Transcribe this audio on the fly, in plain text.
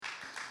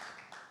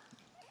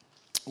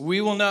We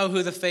will know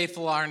who the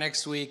faithful are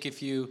next week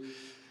if you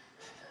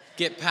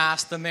get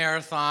past the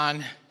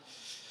marathon.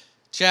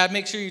 Chad,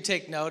 make sure you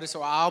take notice,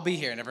 or I'll be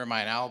here. Never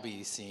mind, I'll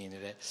be seeing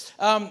it.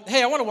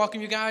 Hey, I want to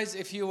welcome you guys.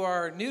 If you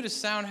are new to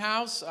Sound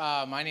House,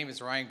 my name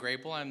is Ryan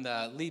Grapel. I'm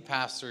the lead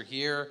pastor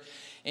here,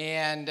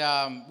 and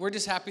we're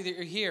just happy that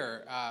you're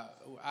here.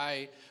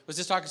 I was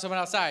just talking to someone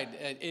outside.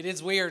 It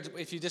is weird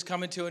if you just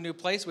come into a new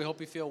place. We hope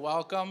you feel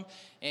welcome,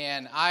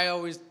 and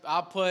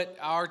I'll put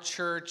our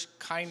church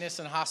kindness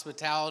and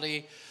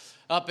hospitality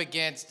up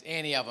against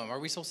any of them. Are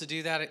we supposed to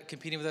do that,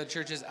 competing with other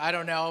churches? I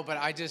don't know, but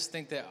I just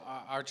think that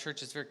our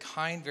church is very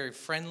kind, very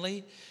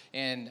friendly,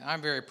 and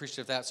I'm very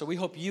appreciative of that. So we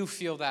hope you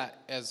feel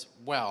that as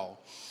well.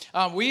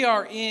 We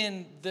are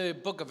in the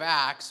book of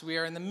Acts. We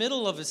are in the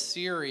middle of a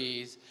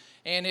series,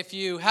 and if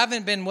you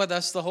haven't been with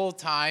us the whole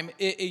time,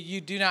 you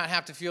do not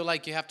have to feel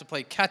like you have to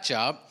play catch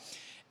up.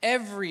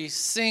 Every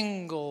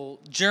single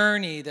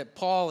journey that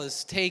Paul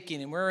is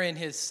taking, and we're in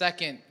his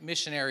second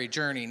missionary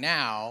journey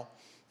now,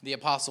 the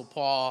Apostle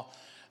Paul,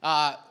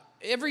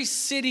 every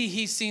city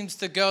he seems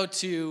to go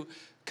to,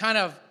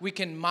 we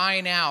can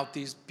mine out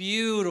these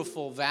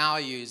beautiful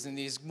values and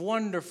these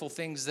wonderful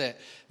things that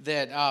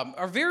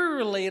are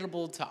very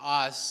relatable to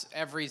us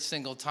every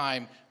single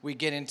time we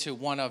get into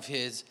one of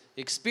his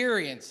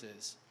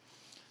experiences.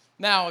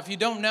 Now, if you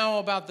don't know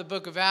about the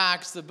book of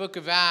Acts,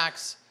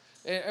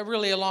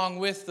 really along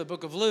with the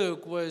book of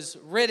Luke, was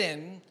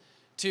written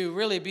to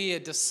really be a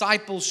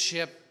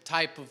discipleship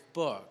type of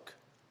book.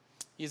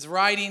 He's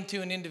writing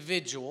to an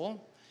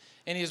individual,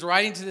 and he's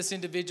writing to this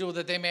individual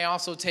that they may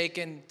also take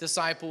and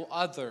disciple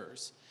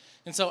others.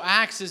 And so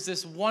Acts is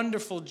this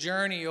wonderful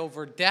journey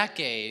over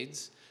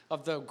decades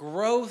of the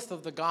growth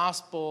of the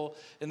gospel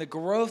and the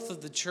growth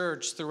of the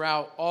church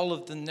throughout all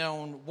of the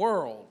known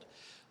world.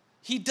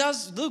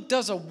 Luke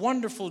does a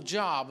wonderful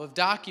job of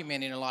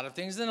documenting a lot of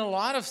things, and a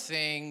lot of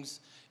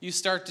things you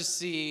start to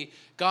see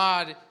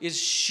God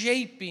is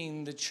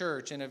shaping the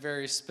church in a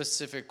very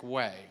specific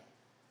way.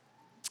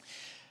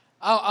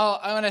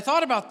 When I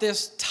thought about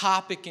this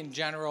topic in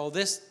general,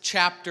 this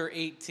chapter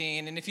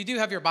 18, and if you do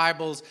have your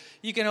Bibles,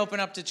 you can open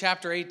up to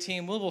chapter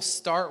 18. We will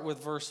start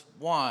with verse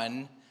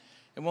 1,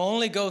 and we'll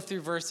only go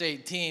through verse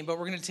 18, but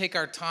we're going to take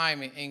our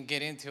time and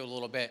get into it a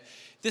little bit.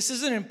 This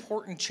is an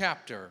important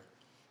chapter.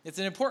 It's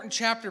an important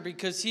chapter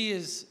because he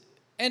is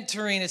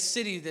entering a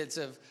city that's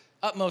of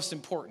utmost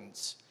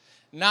importance,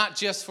 not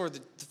just for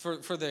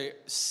the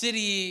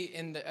city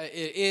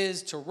it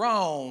is to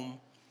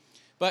Rome,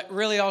 but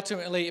really,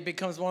 ultimately, it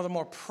becomes one of the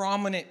more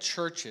prominent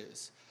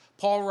churches.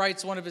 Paul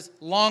writes one of his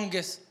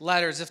longest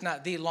letters, if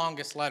not the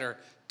longest letter,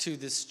 to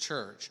this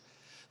church.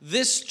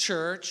 This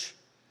church,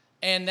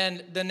 and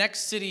then the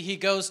next city he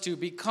goes to,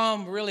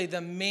 become really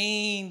the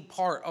main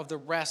part of the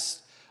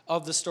rest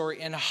of the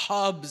story and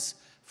hubs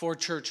for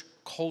church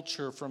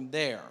culture from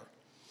there.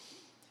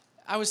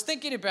 I was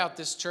thinking about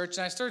this church,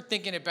 and I started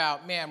thinking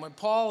about, when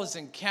Paul is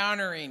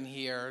encountering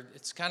here,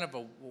 it's kind of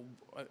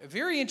a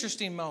very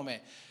interesting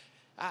moment.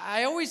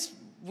 I always,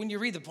 when you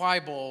read the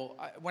Bible,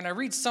 when I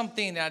read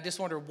something, I just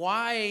wonder,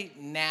 why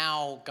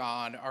now,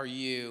 God, are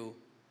you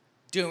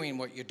doing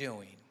what you're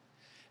doing?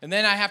 And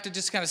then I have to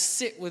just kind of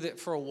sit with it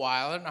for a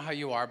while. I don't know how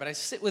you are, but I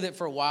sit with it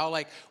for a while.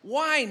 Like,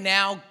 why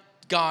now,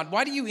 God?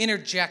 Why do you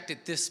interject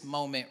at this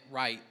moment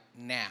right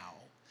now?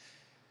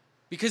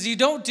 Because you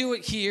don't do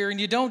it here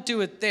and you don't do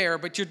it there,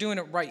 but you're doing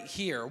it right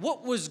here.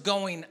 What was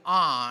going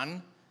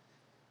on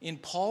in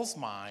Paul's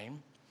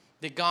mind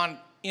that God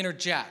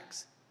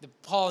interjects?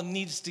 That Paul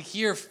needs to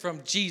hear from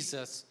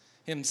Jesus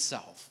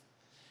himself.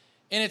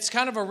 And it's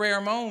kind of a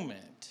rare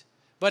moment,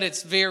 but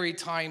it's very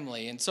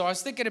timely. And so I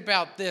was thinking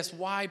about this,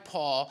 why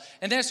Paul?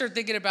 And then I started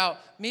thinking about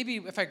maybe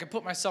if I could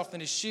put myself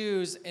in his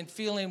shoes and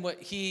feeling what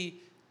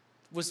he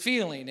was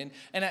feeling.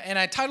 And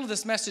I titled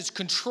this message,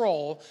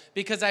 Control,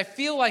 because I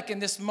feel like in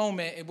this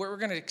moment, what we're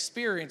going to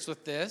experience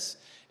with this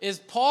is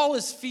Paul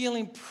is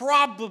feeling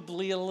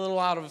probably a little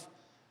out of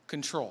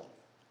control.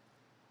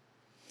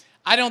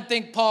 I don't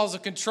think Paul's a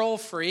control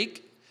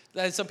freak,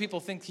 that some people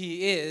think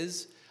he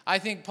is. I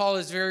think Paul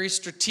is very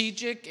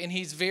strategic, and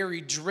he's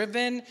very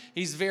driven.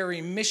 He's very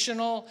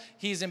missional.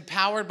 He's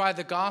empowered by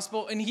the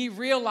gospel, and he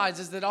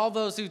realizes that all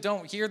those who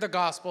don't hear the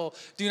gospel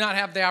do not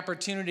have the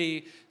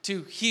opportunity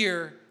to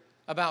hear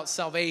about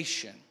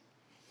salvation.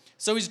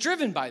 So he's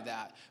driven by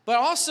that. But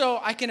also,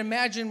 I can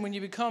imagine when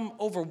you become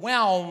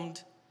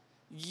overwhelmed,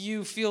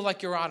 you feel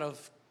like you're out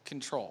of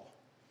control.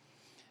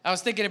 I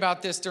was thinking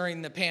about this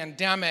during the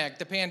pandemic.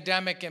 The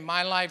pandemic in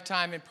my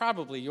lifetime, and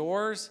probably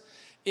yours,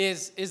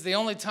 is the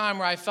only time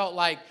where I felt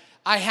like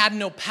I had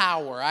no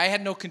power. I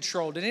had no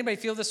control. Did anybody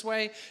feel this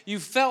way? You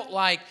felt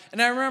like, and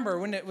I remember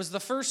when it was the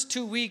first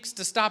 2 weeks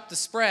to stop the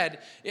spread,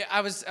 I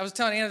was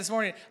telling Anna this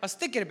morning, I was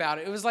thinking about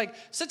it. It was like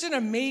such an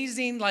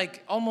amazing,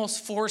 like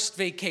almost forced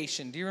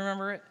vacation. Do you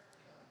remember it?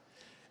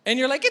 And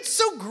you're like, it's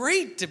so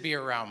great to be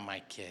around my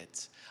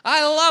kids.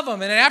 I love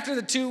them. And after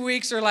the 2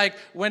 weeks are like,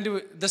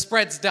 the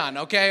spread's done,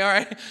 okay, all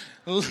right?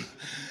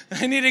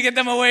 I need to get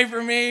them away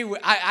from me.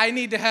 I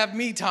need to have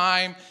me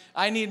time.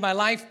 I need my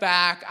life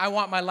back. I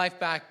want my life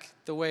back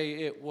the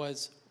way it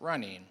was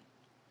running.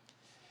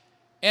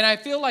 And I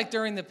feel like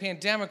during the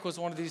pandemic was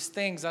one of these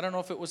things, I don't know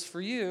if it was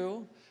for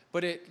you,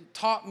 but it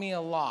taught me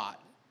a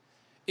lot.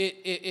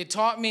 It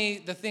taught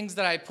me the things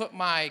that I put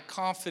my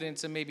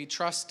confidence and maybe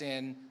trust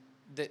in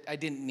that I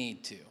didn't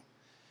need to.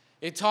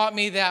 It taught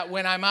me that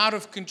when I'm out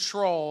of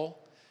control,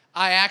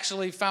 I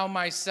actually found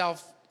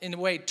myself in a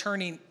way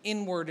turning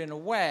inward in a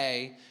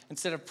way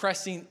instead of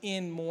pressing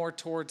in more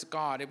towards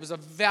God. It was a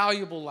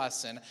valuable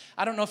lesson.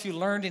 I don't know if you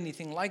learned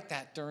anything like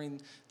that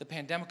during the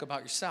pandemic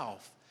about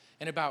yourself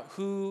and about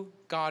who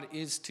God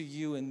is to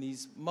you in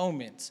these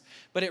moments.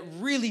 But it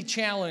really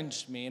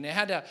challenged me, and it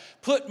had to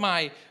put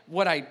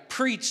what I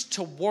preached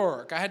to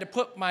work. I had to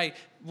put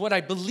what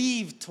I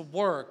believed to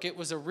work. It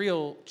was a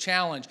real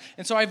challenge.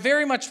 And so I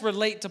very much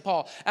relate to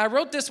Paul. I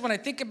wrote this when I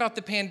think about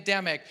the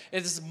pandemic.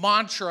 It's this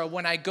mantra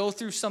when I go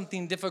through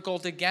something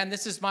difficult again.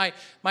 This is my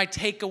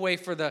takeaway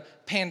for the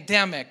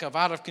pandemic of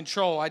out of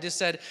control. I just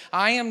said,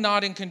 I am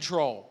not in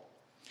control.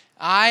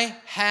 I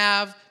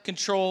have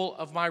control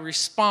of my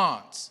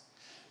response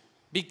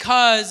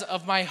because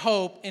of my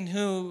hope in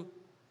who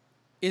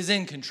is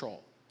in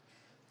control.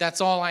 That's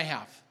all I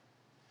have.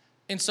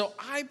 And so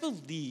I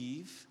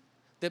believe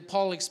that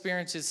Paul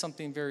experiences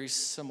something very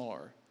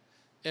similar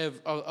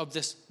of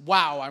this,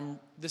 wow,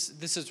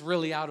 this is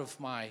really out of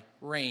my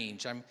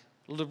range. I'm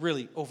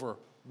really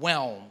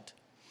overwhelmed.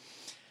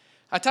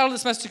 I titled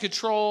this message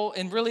Control,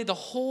 and really the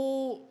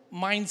whole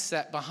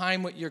mindset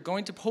behind what you're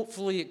going to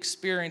hopefully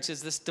experience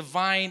is this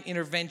divine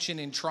intervention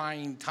in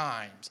trying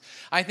times.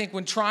 I think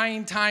when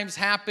trying times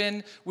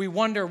happen, we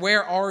wonder,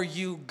 where are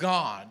you,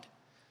 God?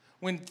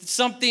 When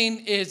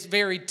something is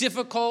very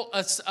difficult,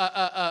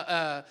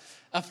 a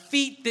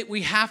feat that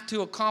we have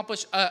to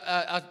accomplish,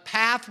 a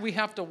path we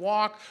have to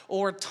walk,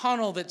 or a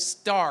tunnel that's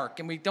dark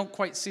and we don't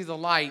quite see the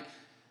light,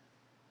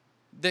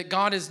 that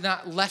God has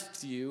not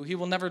left you. He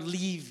will never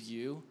leave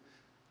you.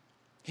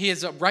 He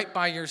is right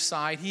by your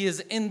side. He is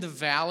in the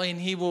valley,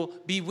 and he will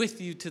be with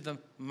you to the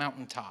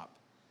mountaintop.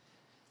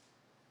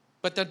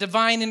 But the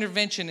divine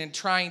intervention in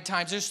trying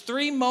times, there's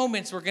 3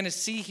 moments we're going to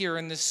see here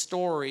in this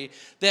story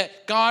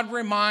that God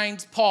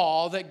reminds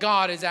Paul that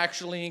God is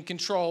actually in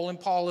control and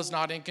Paul is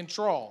not in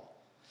control.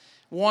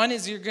 One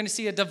is you're going to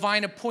see a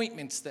divine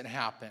appointments that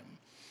happen.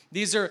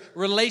 These are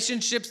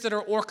relationships that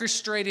are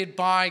orchestrated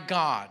by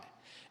God.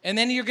 And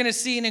then you're going to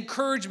see an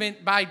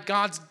encouragement by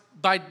God's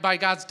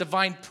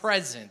divine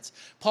presence.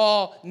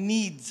 Paul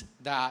needs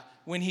that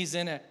when he's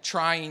in a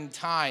trying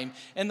time.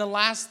 And the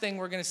last thing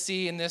we're going to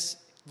see in this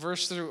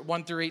verse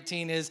 1 through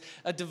 18 is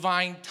a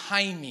divine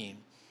timing.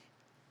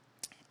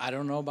 I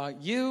don't know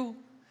about you,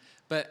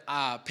 but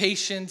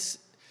patience.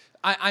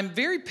 I'm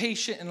very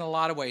patient in a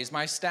lot of ways.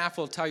 My staff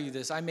will tell you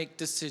this. I make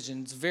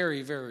decisions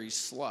very, very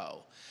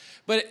slow.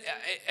 But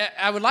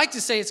I would like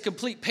to say it's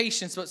complete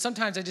patience, but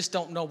sometimes I just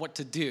don't know what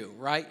to do,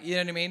 right? You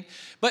know what I mean?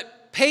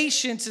 But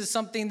patience is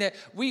something that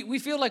we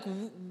feel like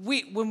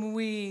when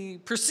we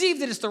perceive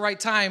that it's the right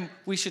time,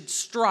 we should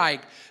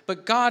strike.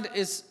 But God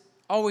is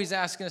always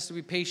asking us to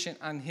be patient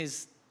on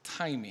his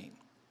timing.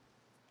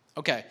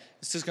 Okay,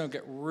 this is going to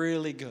get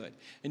really good.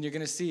 And you're going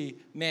to see,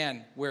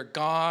 man, where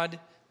God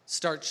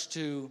starts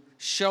to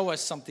show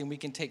us something we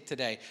can take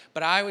today.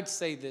 But I would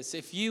say this,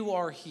 if you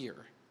are here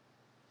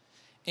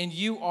and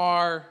you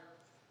are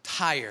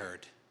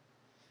tired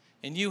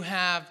and you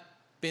have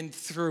been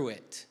through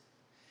it,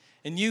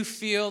 and you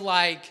feel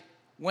like,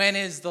 when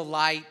is the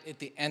light at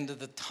the end of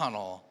the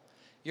tunnel?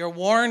 You're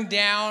worn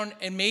down,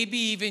 and maybe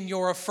even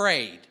you're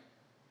afraid.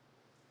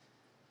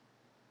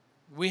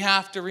 We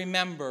have to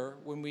remember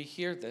when we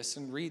hear this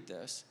and read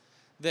this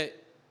that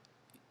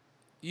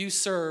you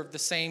serve the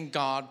same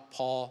God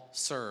Paul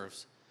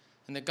serves,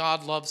 and that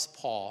God loves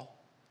Paul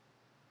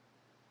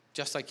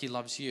just like he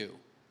loves you.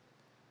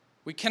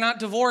 We cannot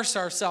divorce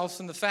ourselves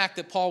from the fact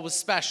that Paul was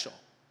special,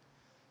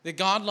 that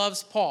God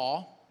loves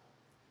Paul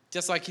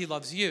just like he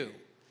loves you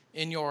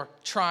in your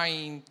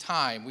trying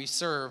time. We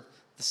serve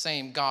the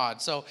same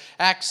God. So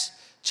Acts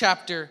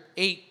chapter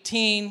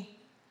 18,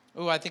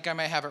 I think I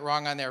might have it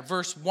wrong on there.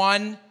 Verse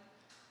 1,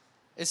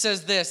 it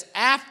says this,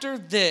 after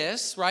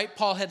this, right,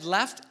 Paul had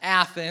left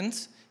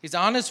Athens. He's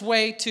on his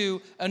way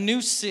to a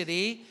new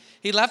city.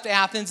 He left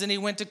Athens and he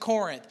went to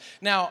Corinth.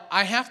 Now,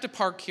 I have to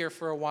park here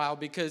for a while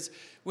because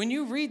when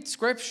you read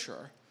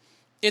Scripture,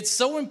 it's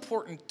so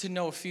important to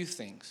know a few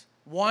things.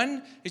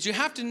 One is you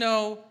have to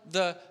know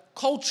the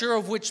culture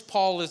of which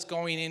Paul is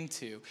going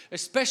into,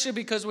 especially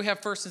because we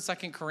have 1st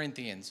and 2nd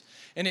Corinthians,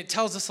 and it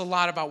tells us a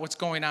lot about what's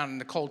going on in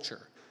the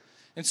culture.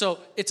 And so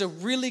it's a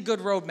really good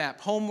roadmap.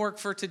 Homework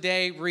for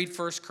today, read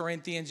 1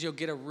 Corinthians. You'll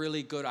get a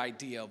really good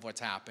idea of what's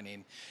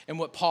happening and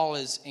what Paul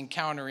is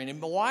encountering and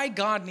why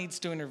God needs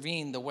to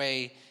intervene the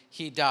way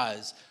he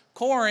does.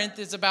 Corinth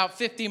is about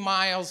 50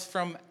 miles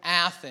from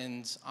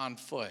Athens on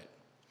foot.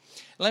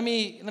 Let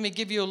me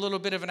give you a little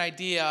bit of an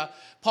idea.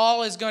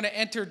 Paul is going to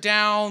enter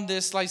down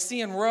this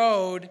Lycian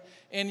road,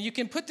 and you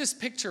can put this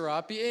picture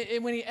up.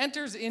 When he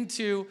enters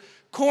into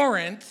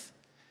Corinth,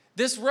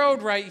 This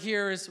road right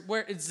here is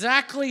where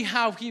exactly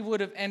how he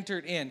would have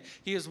entered in.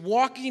 He is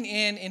walking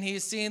in and he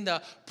is seeing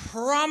the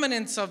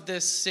prominence of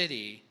this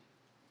city.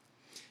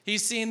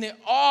 He's seeing the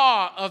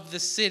awe of the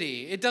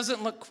city. It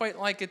doesn't look quite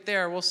like it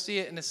there. We'll see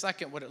it in a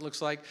second what it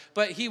looks like.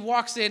 But he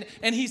walks in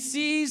and he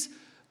sees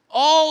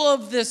all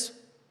of this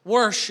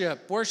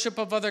worship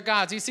of other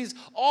gods. He sees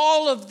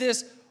all of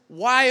this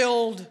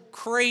wild,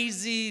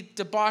 crazy,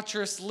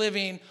 debaucherous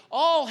living,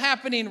 all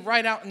happening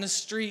right out in the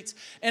streets.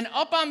 And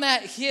up on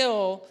that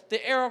hill,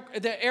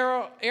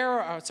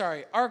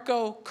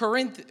 Arco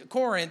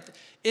Corinth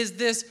is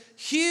this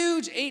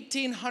huge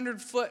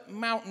 1,800-foot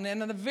mountain.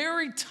 And on the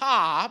very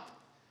top,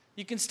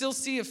 you can still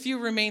see a few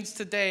remains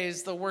today,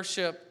 is the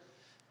worship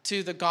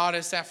to the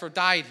goddess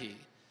Aphrodite.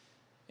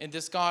 And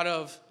this god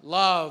of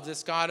love,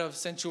 this god of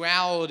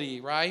sensuality,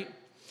 right?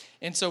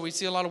 And so we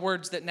see a lot of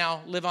words that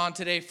now live on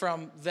today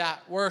from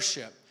that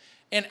worship.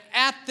 And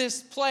at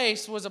this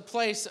place was a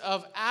place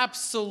of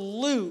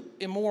absolute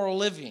immoral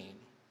living.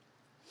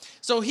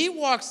 So he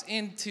walks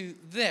into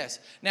this.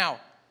 Now,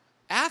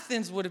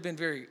 Athens would have been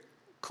very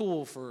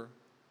cool for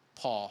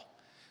Paul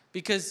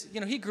because,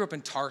 he grew up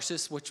in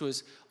Tarsus, which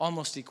was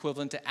almost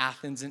equivalent to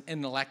Athens in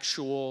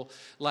intellectual,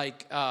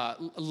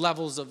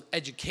 levels of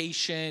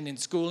education and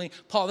schooling.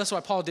 That's why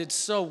Paul did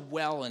so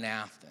well in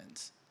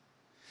Athens.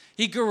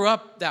 He grew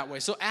up that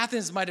way. So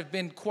Athens might have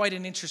been quite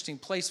an interesting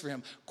place for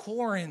him.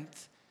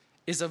 Corinth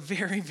is a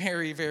very,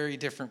 very, very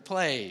different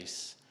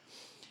place.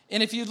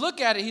 And if you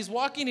look at it, he's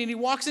walking and he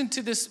walks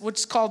into this,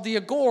 what's called the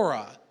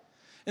Agora.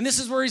 And this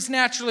is where he's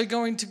naturally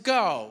going to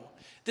go.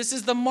 This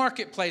is the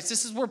marketplace.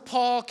 This is where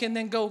Paul can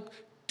then go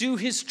do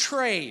his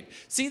trade.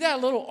 See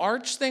that little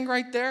arch thing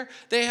right there?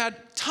 They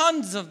had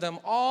tons of them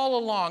all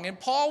along. And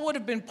Paul would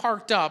have been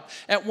parked up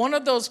at one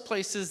of those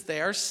places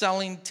there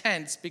selling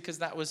tents because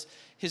that was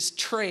his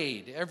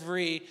trade.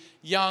 Every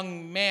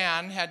young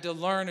man had to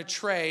learn a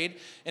trade,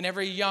 and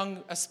every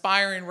young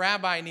aspiring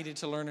rabbi needed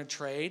to learn a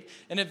trade.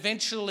 And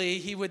eventually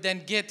he would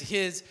then get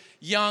his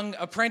young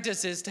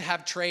apprentices to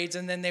have trades,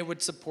 and then they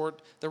would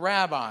support the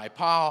rabbi.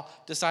 Paul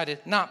decided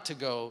not to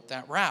go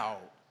that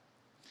route.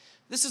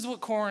 This is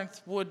what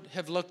Corinth would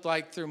have looked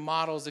like through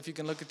models. If you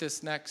can look at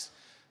this next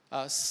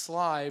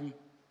slide.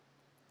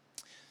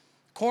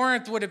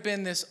 Corinth would have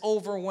been this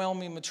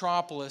overwhelming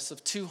metropolis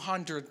of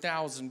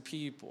 200,000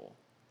 people.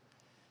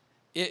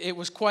 It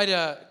was quite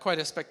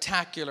a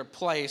spectacular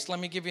place. Let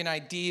me give you an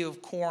idea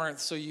of Corinth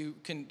so you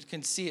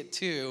can see it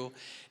too,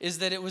 is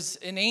that it was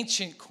an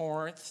ancient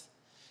Corinth.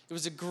 It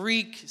was a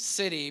Greek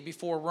city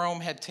before Rome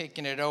had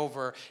taken it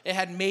over. It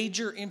had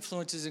major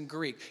influences in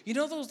Greek. You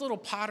know those little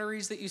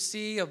potteries that you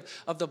see of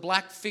the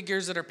black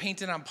figures that are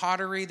painted on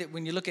pottery that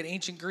when you look at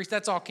ancient Greece,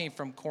 that's all came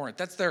from Corinth.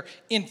 That's their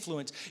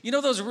influence. You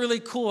know those really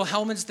cool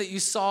helmets that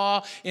you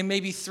saw in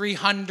maybe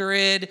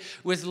 300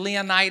 with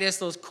Leonidas,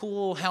 those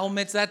cool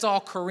helmets? That's all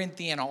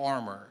Corinthian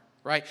armor,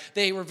 right?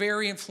 They were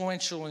very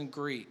influential in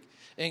Greece.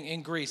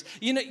 In Greece.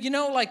 You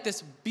know, like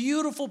this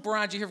beautiful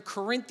bronze, you have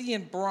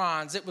Corinthian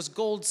bronze. It was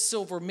gold,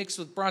 silver mixed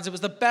with bronze. It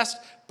was the best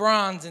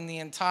bronze in the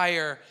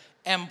entire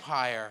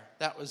empire.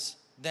 That was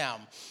them.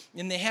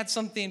 And they had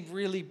something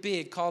really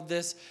big called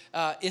this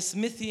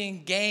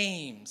Isthmian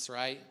Games,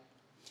 right?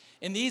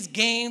 And these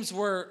games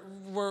were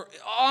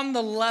on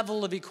the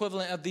level of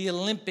equivalent of the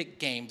Olympic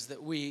Games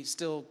that we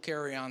still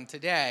carry on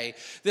today.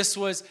 This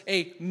was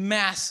a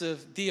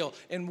massive deal.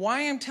 And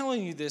why I'm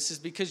telling you this is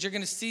because you're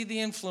going to see the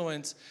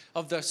influence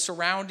of the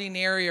surrounding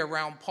area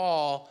around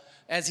Paul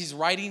as he's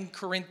writing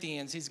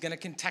Corinthians. He's going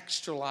to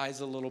contextualize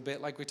a little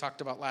bit like we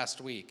talked about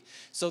last week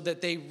so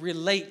that they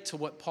relate to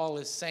what Paul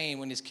is saying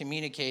when he's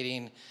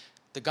communicating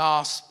the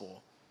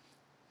gospel.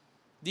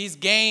 These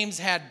games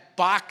had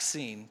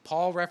boxing.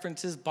 Paul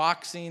references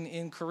boxing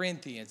in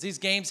Corinthians. These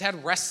games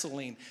had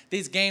wrestling.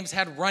 These games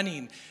had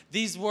running.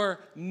 These were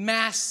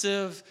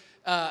massive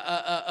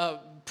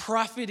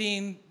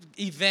profiting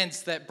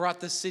events that brought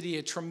the city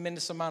a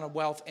tremendous amount of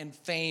wealth and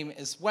fame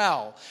as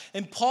well.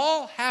 And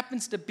Paul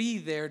happens to be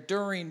there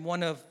during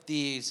one of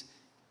these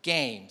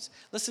games.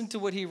 Listen to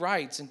what he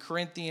writes in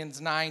Corinthians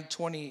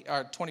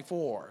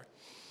 9:24.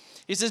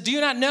 He says, "Do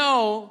you not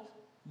know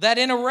that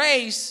in a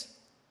race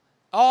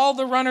all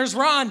the runners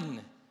run,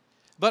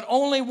 but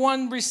only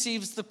one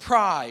receives the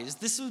prize?"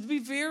 This would be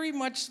very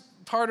much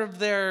part of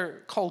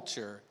their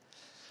culture.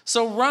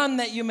 "So run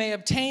that you may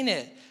obtain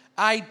it.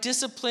 I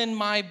discipline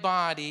my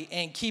body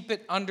and keep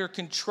it under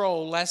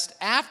control, lest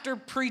after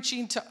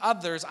preaching to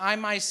others, I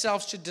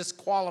myself should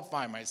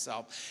disqualify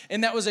myself."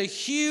 And that was a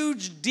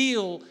huge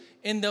deal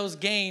in those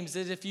games,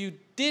 that if you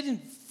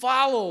didn't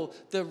follow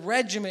the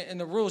regiment and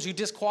the rules, you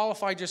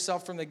disqualified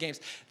yourself from the games.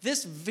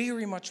 This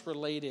very much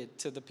related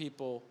to the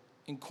people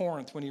in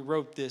Corinth when he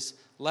wrote this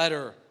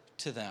letter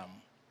to them.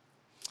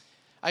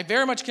 I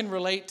very much can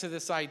relate to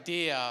this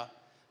idea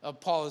of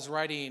Paul is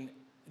writing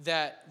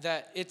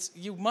that it's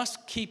you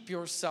must keep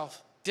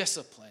yourself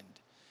disciplined.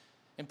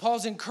 And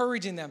Paul's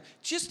encouraging them,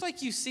 just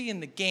like you see in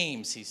the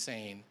games, he's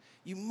saying,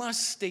 you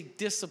must stay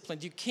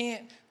disciplined. You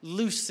can't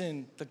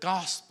loosen the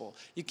gospel.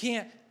 You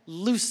can't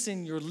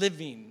loosen your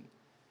living.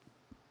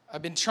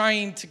 I've been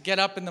trying to get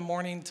up in the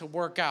morning to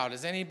work out.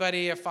 Is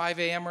anybody a 5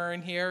 a.m.er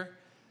in here?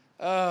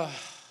 It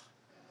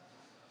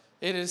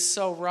is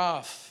so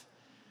rough.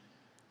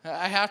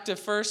 I have to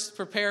first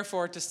prepare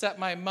for it to set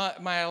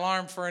my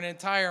alarm for an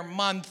entire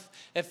month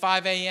at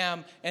 5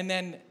 a.m. and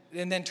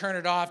then turn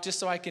it off just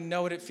so I can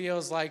know what it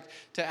feels like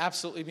to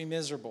absolutely be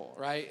miserable,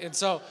 right? And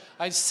so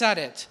I set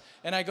it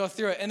and I go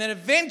through it. And then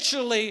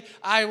eventually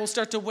I will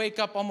start to wake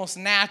up almost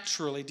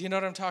naturally. Do you know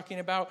what I'm talking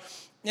about?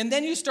 And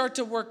then you start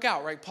to work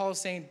out, right? Paul is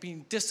saying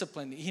being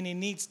disciplined. He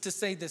needs to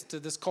say this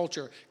to this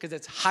culture because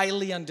it's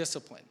highly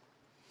undisciplined.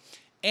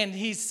 And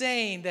he's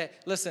saying that,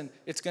 listen,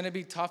 it's going to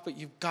be tough, but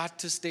you've got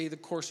to stay the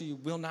course or you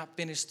will not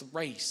finish the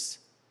race.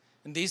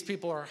 And these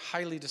people are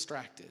highly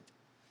distracted.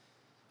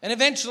 And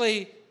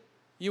eventually,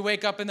 you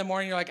wake up in the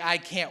morning, you're like, I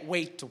can't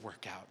wait to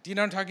work out. Do you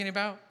know what I'm talking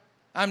about?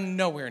 I'm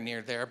nowhere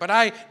near there, but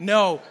I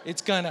know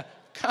it's going to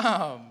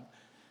come.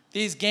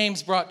 These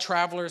games brought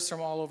travelers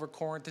from all over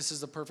Corinth. This is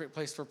the perfect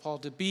place for Paul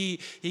to be.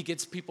 He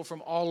gets people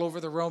from all over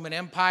the Roman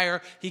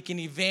Empire. He can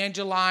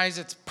evangelize.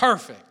 It's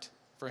perfect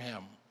for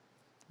him.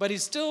 But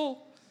he's still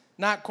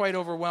not quite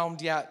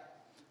overwhelmed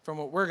yet from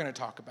what we're going to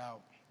talk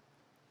about.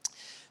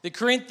 The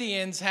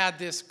Corinthians had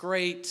this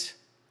great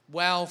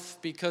wealth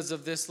because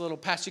of this little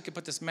pass. You could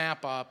put this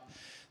map up.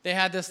 They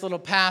had this little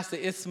pass,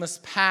 the Isthmus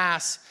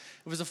Pass.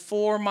 It was a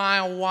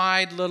 4-mile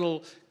wide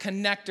little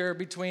connector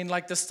between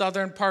like the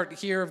southern part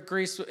here of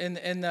Greece in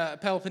the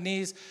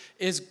Peloponnese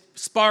is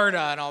Sparta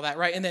and all that,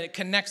 right? And then it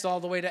connects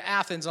all the way to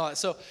Athens and all that.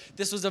 So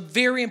this was a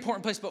very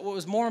important place. But what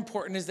was more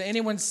important is that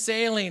anyone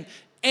sailing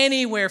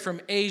anywhere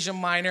from Asia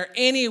Minor,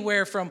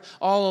 anywhere from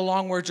all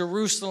along where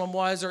Jerusalem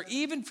was, or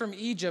even from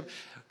Egypt,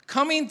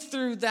 coming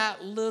through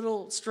that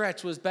little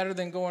stretch was better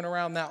than going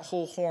around that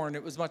whole horn.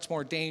 It was much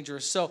more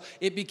dangerous. So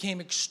it became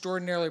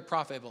extraordinarily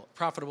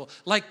profitable,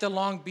 like the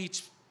Long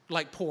Beach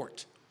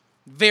port.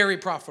 Very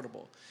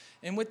profitable.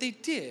 And what they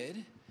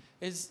did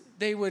is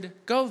they would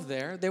go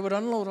there, they would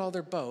unload all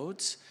their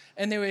boats,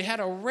 and they had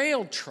a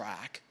rail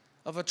track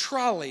of a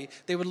trolley.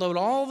 They would load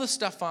all the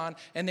stuff on,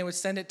 and they would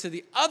send it to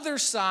the other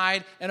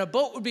side, and a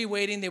boat would be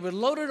waiting. They would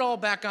load it all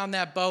back on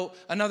that boat,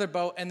 another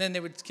boat, and then they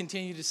would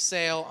continue to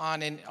sail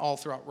on in all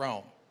throughout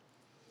Rome.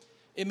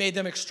 It made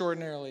them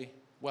extraordinarily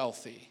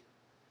wealthy.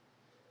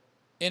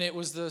 And it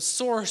was the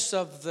source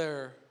of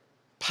their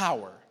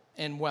power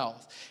and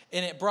wealth.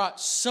 And it brought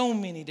so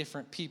many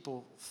different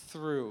people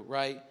through,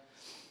 right?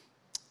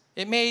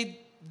 It made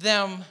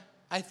them,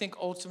 I think,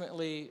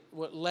 ultimately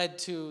what led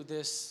to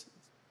this,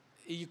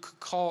 you could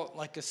call it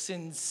like a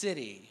sin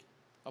city,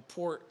 a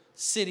port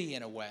city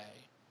in a way.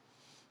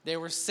 They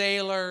were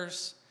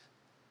sailors.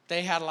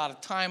 They had a lot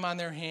of time on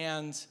their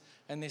hands,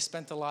 and they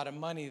spent a lot of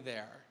money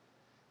there.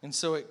 And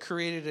so it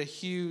created a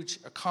huge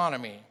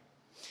economy.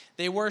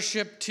 They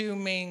worshiped two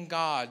main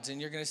gods, and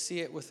you're going to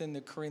see it within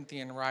the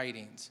Corinthian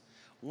writings.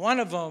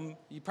 One of them,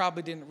 you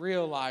probably didn't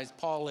realize,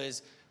 Paul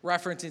is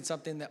referencing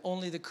something that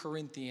only the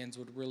Corinthians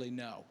would really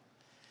know.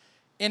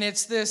 And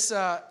it's this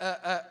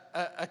Cleopas,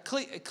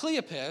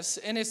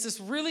 and it's this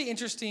really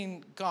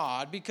interesting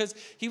god because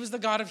he was the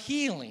god of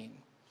healing.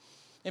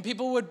 And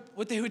people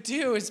what they would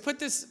do is put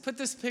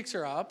this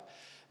picture up.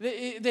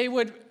 They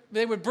would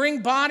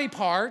bring body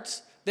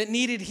parts that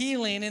needed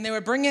healing, and they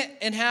would bring it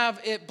and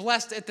have it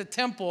blessed at the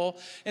temple.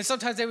 And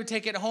sometimes they would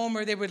take it home,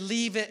 or they would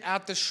leave it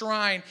at the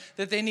shrine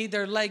that they need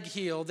their leg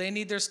healed, they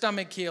need their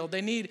stomach healed,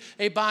 they need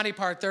a body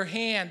part, their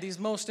hand, these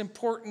most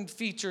important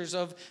features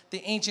of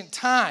the ancient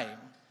time.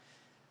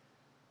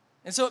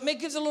 And so it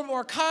gives a little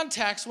more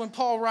context when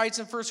Paul writes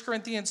in 1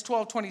 Corinthians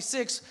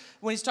 12:26,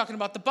 when he's talking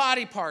about the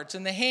body parts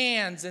and the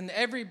hands, and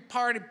every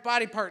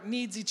body part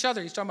needs each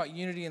other. He's talking about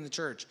unity in the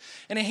church.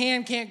 And a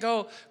hand can't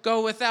go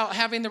without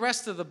having the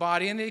rest of the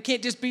body, and it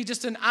can't just be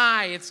just an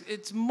eye.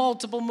 It's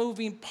multiple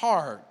moving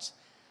parts.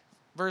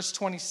 Verse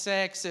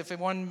 26, if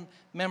one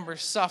member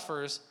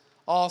suffers,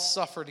 all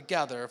suffer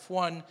together. If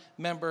one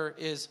member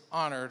is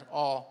honored,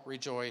 all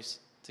rejoice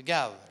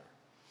together.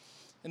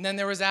 And then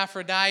there was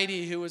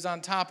Aphrodite, who was on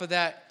top of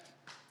that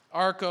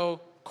Arco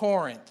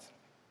Corinth.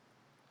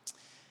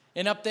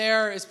 And up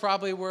there is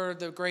probably where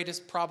the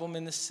greatest problem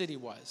in the city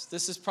was.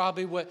 This is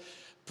probably what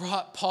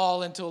brought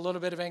Paul into a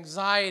little bit of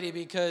anxiety,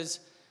 because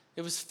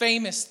it was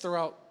famous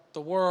throughout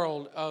the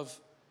world of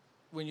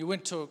when you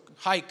went to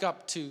hike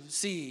up to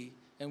see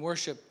and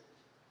worship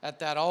at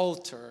that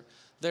altar,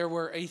 there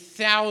were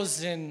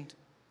 1,000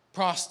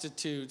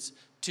 prostitutes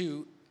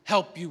to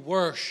help you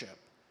worship,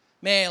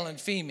 male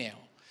and female.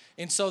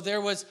 And so there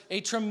was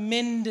a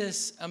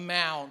tremendous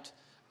amount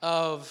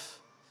of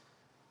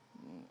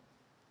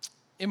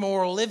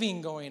immoral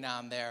living going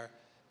on there.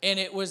 And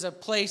it was a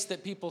place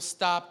that people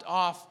stopped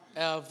off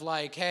of,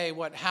 like, hey,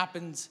 what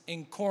happens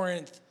in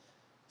Corinth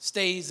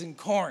stays in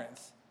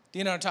Corinth. Do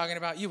you know what I'm talking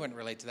about? You wouldn't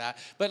relate to that.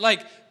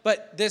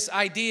 But this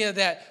idea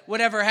that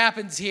whatever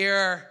happens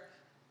here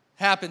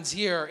happens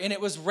here. And it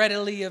was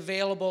readily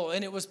available,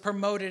 and it was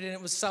promoted, and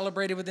it was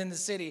celebrated within the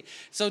city.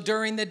 So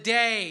during the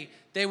day,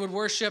 they would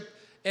worship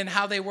and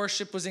how they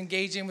worship was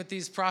engaging with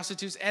these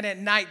prostitutes. And at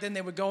night, then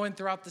they would go in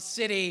throughout the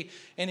city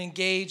and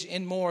engage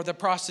in more. The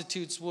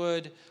prostitutes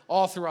would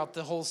all throughout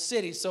the whole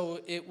city. So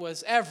it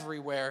was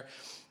everywhere.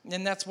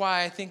 And that's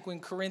why I think when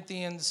 1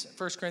 Corinthians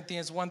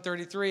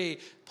 1:33,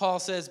 Paul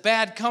says,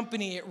 bad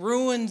company, it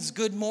ruins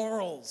good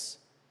morals.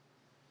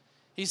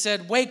 He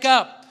said, wake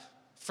up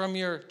from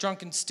your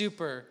drunken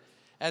stupor,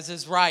 as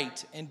is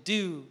right, and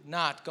do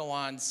not go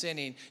on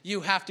sinning. You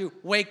have to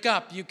wake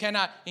up. You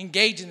cannot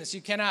engage in this.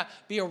 You cannot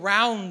be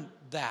around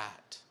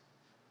that.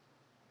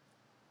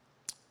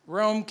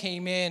 Rome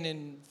came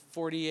in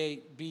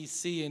 48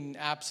 BC and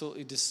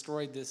absolutely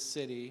destroyed this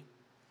city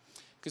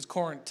because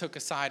Corinth took a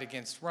side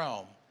against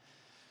Rome.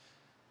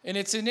 And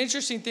it's an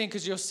interesting thing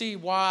because you'll see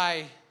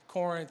why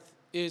Corinth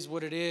is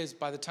what it is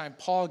by the time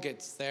Paul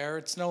gets there.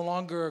 It's no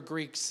longer a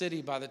Greek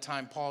city by the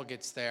time Paul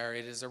gets there.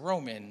 It is a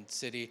Roman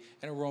city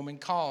and a Roman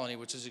colony,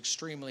 which is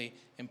extremely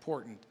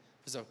important.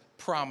 It was a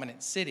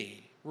prominent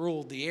city,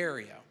 ruled the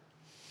area.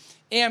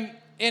 And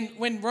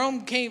when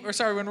Rome came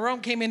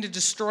in to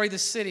destroy the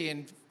city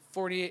in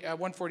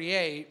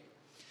 148,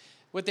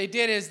 what they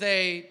did is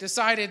they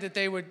decided that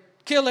they would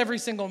kill every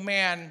single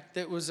man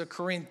that was a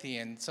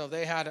Corinthian. So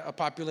they had a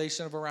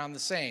population of around the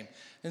same.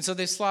 And so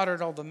they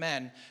slaughtered all the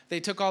men. They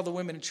took all the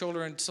women and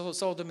children and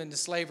sold them into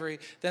slavery.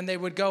 Then they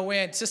would go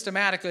in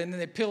systematically, and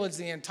then they pillaged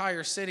the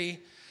entire city.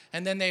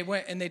 And then they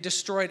went and they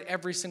destroyed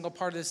every single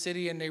part of the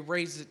city, and they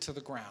razed it to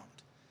the ground.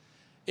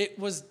 It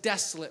was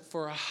desolate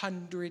for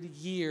 100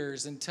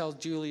 years until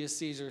Julius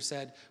Caesar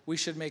said, we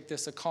should make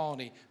this a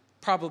colony,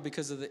 probably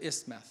because of the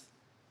isthmus.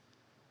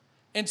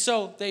 And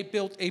so they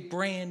built a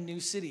brand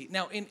new city.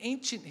 Now, in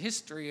ancient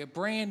history, a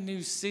brand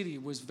new city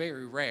was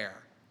very rare,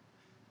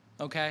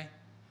 okay?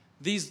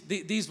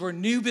 These were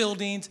new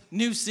buildings,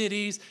 new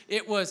cities.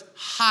 It was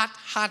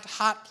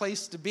hot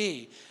place to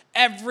be.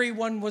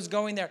 Everyone was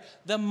going there.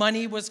 The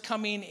money was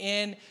coming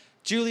in.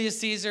 Julius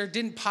Caesar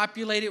didn't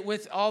populate it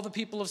with all the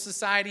people of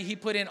society. He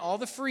put in all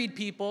the freed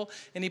people,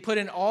 and he put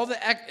in all the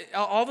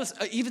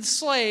even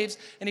slaves,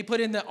 and he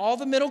put in all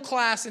the middle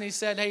class, and he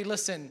said, hey,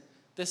 listen,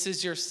 this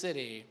is your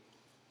city.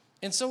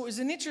 And so it was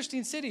an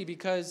interesting city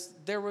because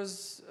there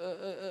was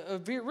a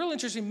real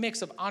interesting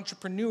mix of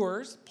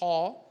entrepreneurs,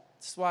 Paul.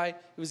 That's why it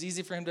was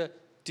easy for him to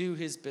do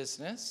his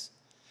business.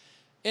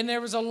 And there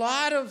was a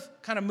lot of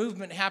kind of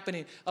movement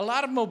happening, a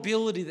lot of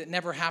mobility that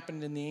never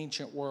happened in the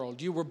ancient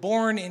world. You were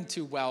born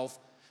into wealth.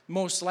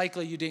 Most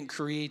likely you didn't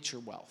create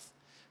your wealth.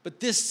 But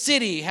this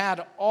city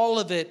had all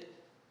of it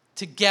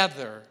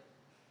together.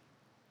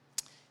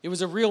 It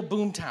was a real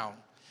boom town.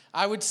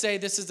 I would say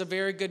this is a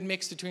very good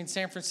mix between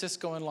San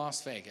Francisco and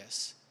Las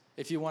Vegas,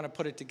 if you want to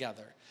put it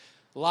together.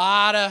 A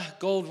lot of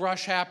gold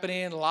rush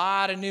happening, a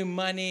lot of new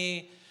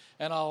money,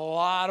 and a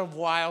lot of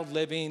wild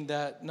living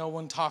that no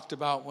one talked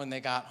about when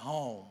they got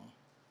home.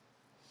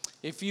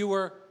 If you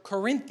were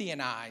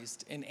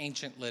Corinthianized in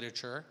ancient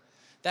literature,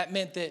 that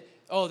meant that,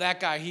 oh, that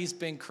guy, he's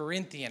been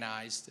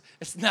Corinthianized.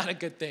 It's not a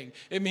good thing.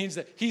 It means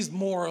that he's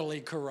morally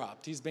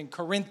corrupt. He's been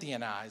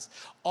Corinthianized.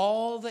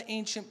 All the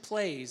ancient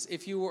plays,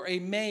 if you were a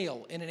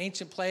male in an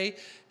ancient play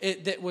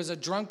that was a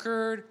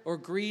drunkard or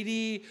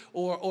greedy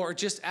or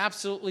just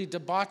absolutely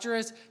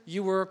debaucherous,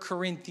 you were a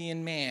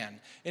Corinthian man.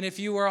 And if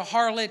you were a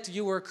harlot,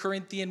 you were a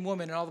Corinthian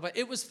woman. And all the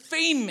it was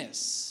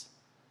famous.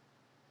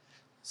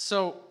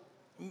 So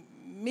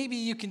maybe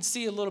you can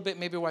see a little bit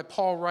maybe why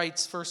Paul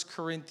writes 1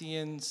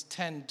 Corinthians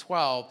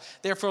 10:12.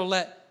 Therefore,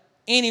 let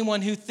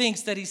anyone who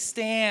thinks that he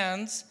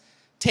stands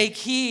take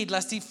heed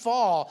lest he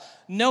fall.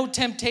 No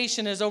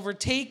temptation has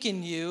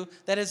overtaken you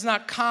that is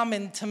not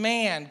common to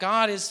man.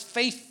 God is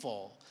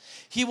faithful.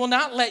 He will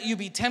not let you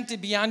be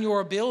tempted beyond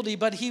your ability,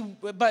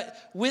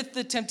 but with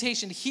the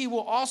temptation, he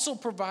will also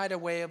provide a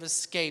way of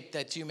escape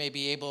that you may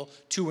be able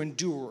to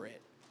endure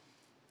it.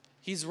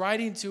 He's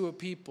writing to a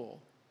people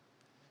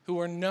who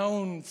are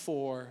known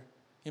for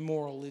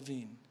immoral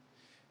living.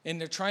 And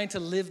they're trying to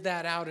live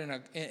that out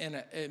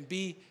and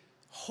be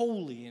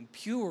holy and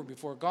pure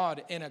before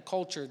God in a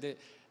culture that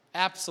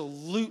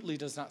absolutely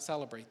does not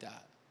celebrate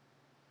that.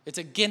 It's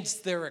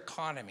against their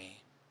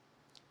economy.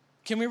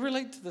 Can we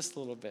relate to this a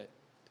little bit?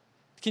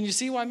 Can you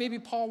see why maybe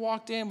Paul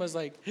walked in and was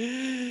like,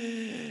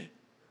 I'm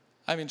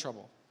in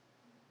trouble.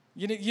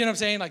 You know what I'm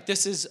saying? Like,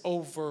 this is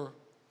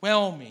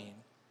overwhelming.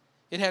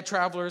 It had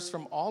travelers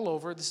from all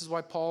over. This is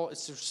why Paul is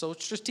so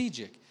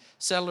strategic.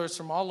 Settlers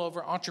from all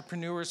over,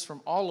 entrepreneurs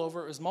from all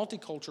over. It was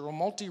multicultural,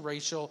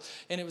 multiracial,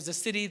 and it was a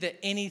city that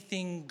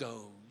anything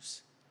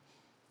goes.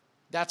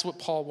 That's what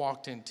Paul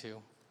walked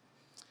into.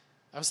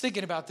 I was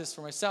thinking about this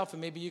for myself,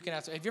 and maybe you can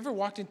ask, have you ever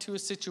walked into a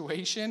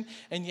situation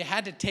and you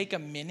had to take a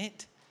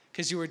minute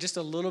because you were just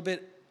a little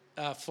bit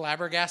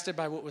flabbergasted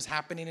by what was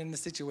happening in the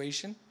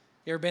situation?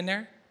 You ever been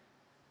there?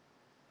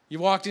 You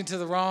walked into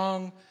the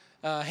wrong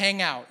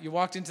hangout. You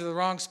walked into the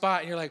wrong spot,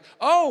 and you're like,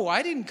 oh,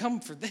 I didn't come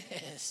for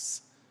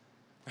this,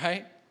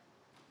 right?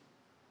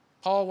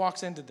 Paul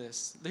walks into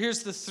this.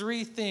 Here's the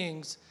three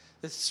things,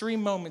 the three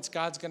moments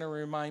God's going to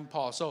remind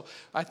Paul. So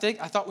I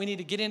thought we need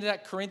to get into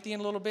that Corinthian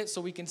a little bit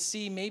so we can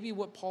see maybe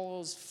what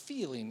Paul is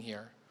feeling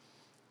here.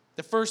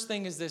 The first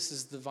thing is this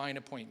is divine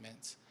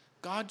appointments.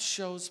 God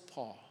shows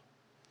Paul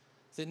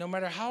that no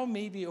matter how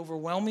maybe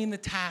overwhelming the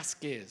task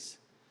is,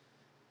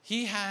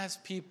 he has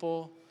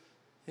people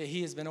that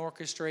he has been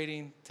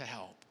orchestrating to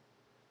help.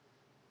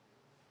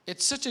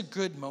 It's such a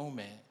good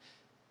moment.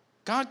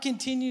 God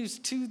continues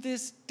to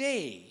this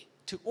day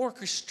to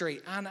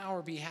orchestrate on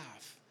our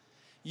behalf.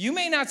 You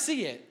may not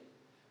see it,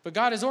 but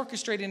God is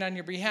orchestrating on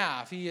your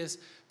behalf. He is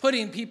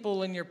putting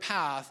people in your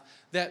path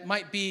that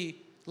might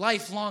be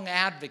lifelong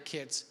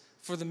advocates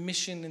for the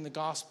mission in the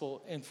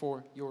gospel and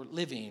for your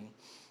living.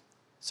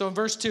 So in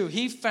verse 2,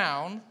 he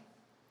found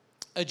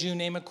a Jew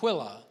named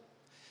Aquila,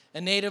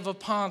 a native of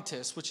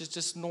Pontus, which is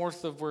just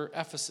north of where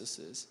Ephesus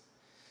is.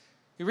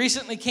 He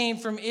recently came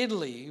from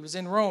Italy. He was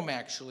in Rome,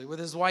 actually, with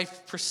his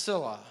wife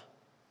Priscilla,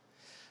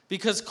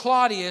 because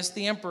Claudius,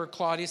 the Emperor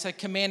Claudius, had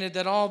commanded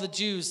that all the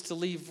Jews to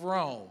leave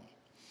Rome.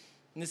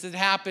 And this had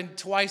happened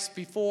twice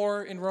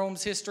before in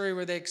Rome's history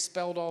where they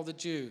expelled all the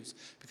Jews.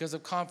 Because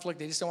of conflict,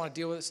 they just don't want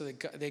to deal with it, so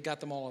they got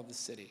them all out of the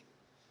city,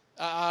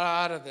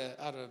 out of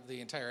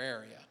the entire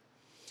area.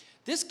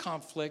 This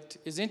conflict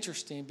is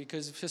interesting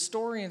because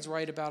historians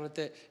write about it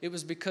that it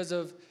was because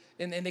of,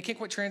 and they can't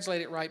quite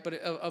translate it right, but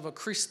of a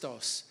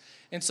Christos.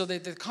 And so the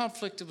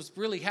conflict was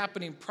really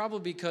happening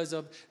probably because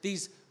of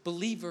these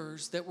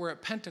believers that were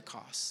at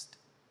Pentecost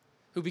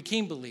who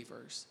became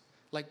believers,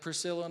 like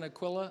Priscilla and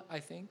Aquila, I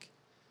think,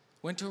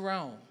 went to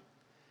Rome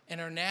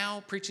and are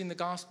now preaching the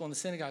gospel in the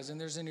synagogues,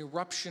 and there's an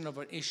eruption of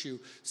an issue.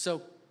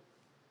 So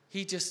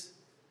he just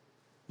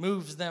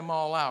moves them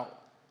all out,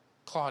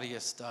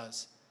 Claudius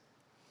does.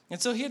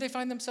 And so here they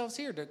find themselves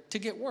here to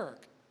get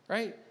work,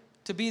 right?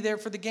 To be there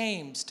for the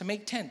games, to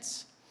make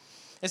tents.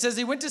 It says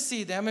he went to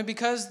see them, and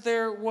because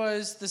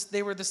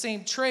they were the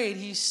same trade,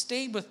 he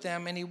stayed with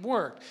them and he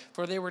worked,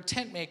 for they were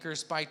tent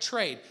makers by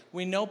trade.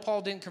 We know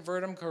Paul didn't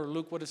convert them, or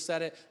Luke would have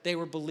said it. They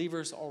were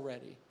believers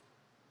already.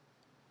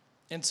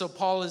 And so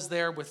Paul is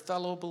there with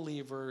fellow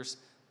believers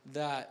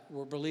that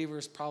were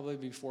believers probably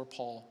before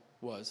Paul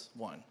was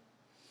one.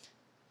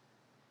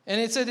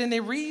 And it said, and they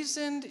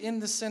reasoned in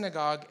the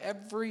synagogue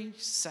every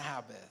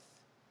Sabbath.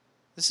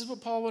 This is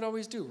what Paul would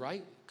always do,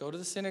 right? Go to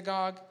the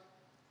synagogue,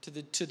 to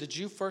the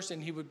Jew first,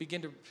 and he would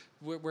begin to,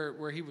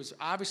 where he was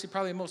obviously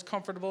probably most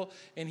comfortable,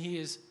 and he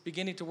is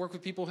beginning to work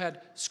with people who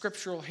had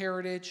scriptural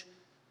heritage,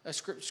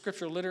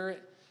 scriptural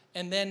literate,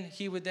 and then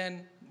he would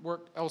then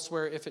work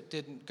elsewhere if it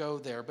didn't go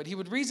there. But he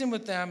would reason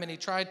with them, and he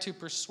tried to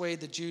persuade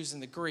the Jews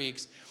and the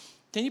Greeks.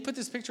 Can you put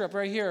this picture up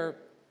right here?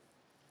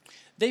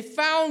 They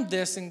found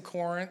this in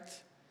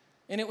Corinth,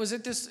 and it was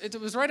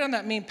right on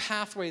that main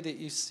pathway that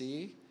you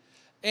see.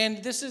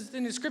 And this is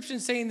an inscription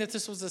saying that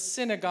this was a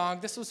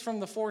synagogue. This was from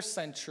the 4th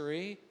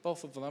century,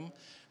 both of them.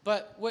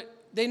 But what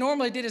they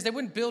normally did is they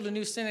wouldn't build a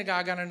new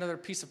synagogue on another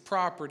piece of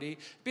property.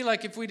 It'd be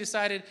like if we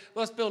decided,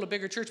 well, let's build a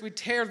bigger church. We'd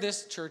tear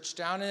this church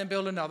down and then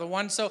build another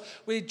one. So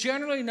we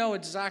generally know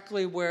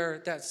exactly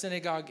where that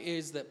synagogue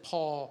is that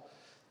Paul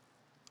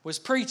was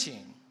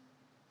preaching.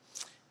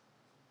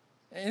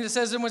 And it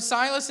says, and when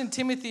Silas and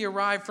Timothy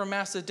arrived from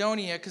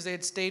Macedonia, because they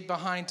had stayed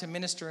behind to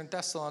minister in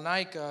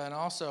Thessalonica and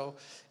also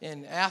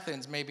in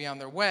Athens, maybe on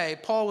their way,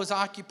 Paul was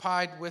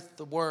occupied with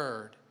the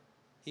word.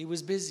 He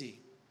was busy.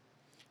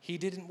 He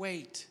didn't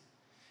wait.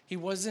 He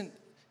wasn't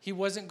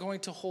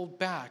going to hold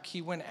back.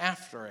 He went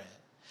after it.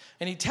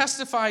 And he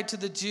testified to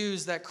the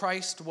Jews that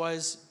Christ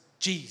was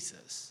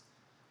Jesus.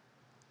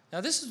 Now,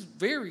 this is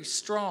very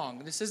strong.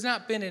 This has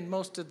not been in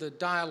most of the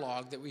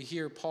dialogue that we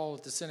hear Paul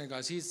at the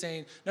synagogues. He's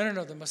saying, no,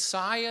 the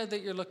Messiah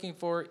that you're looking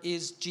for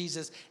is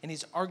Jesus, and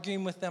he's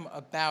arguing with them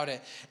about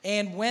it.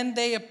 And when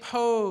they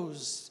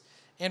opposed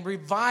and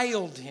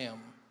reviled him,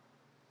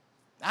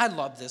 I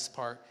love this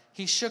part.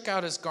 He shook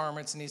out his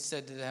garments and he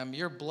said to them,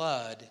 your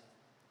blood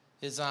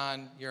is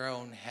on your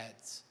own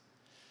heads.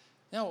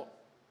 Now,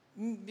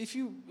 if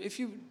you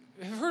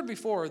have heard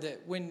before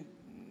that when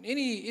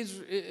any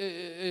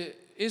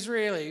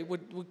Israeli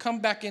would come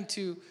back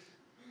into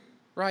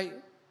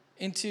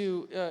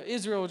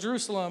Israel,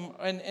 Jerusalem,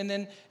 and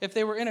then if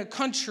they were in a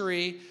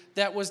country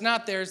that was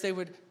not theirs, they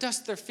would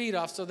dust their feet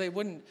off so they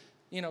wouldn't,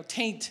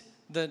 taint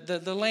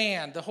the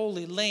land, the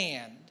holy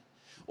land.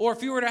 Or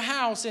if you were at a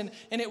house and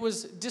it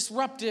was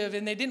disruptive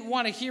and they didn't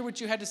want to hear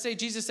what you had to say,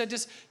 Jesus said,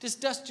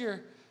 just dust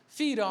your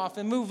feet off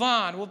and move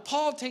on. Well,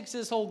 Paul takes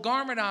his whole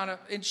garment on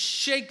and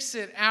shakes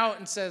it out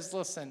and says,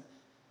 listen,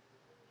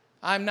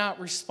 I'm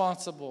not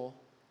responsible.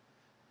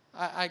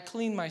 I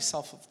clean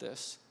myself of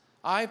this.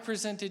 I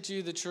presented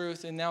you the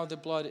truth, and now the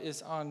blood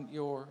is on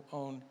your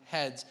own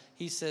heads.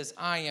 He says,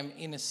 I am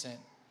innocent.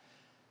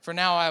 For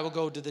now I will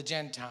go to the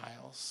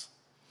Gentiles.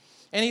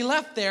 And he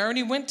left there, and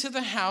he went to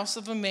the house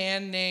of a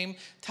man named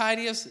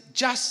Titius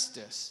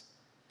Justus.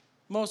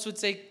 Most would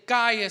say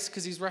Gaius,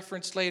 because he's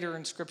referenced later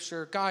in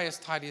Scripture. Gaius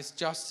Titius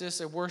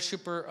Justus, a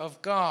worshiper of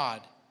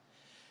God.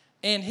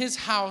 And his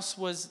house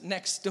was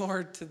next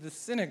door to the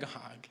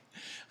synagogue.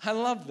 I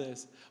love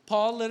this.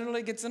 Paul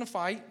literally gets in a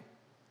fight.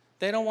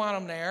 They don't want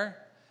him there.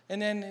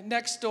 And then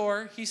next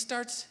door, he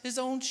starts his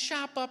own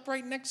shop up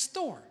right next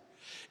door.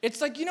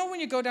 It's like, when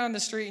you go down the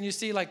street and you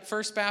see like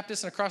First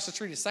Baptist and across the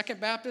street is Second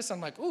Baptist,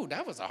 I'm like, ooh,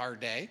 that was a hard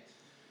day.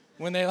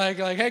 When they like,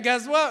 hey,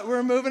 guess what?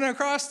 We're moving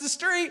across the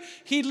street.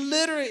 He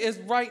literally is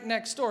right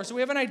next door. So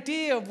we have an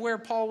idea of where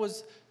Paul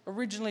was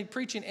originally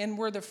preaching and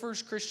where the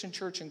first Christian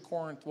church in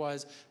Corinth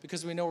was,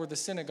 because we know where the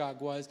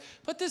synagogue was.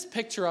 Put this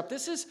picture up.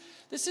 This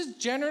is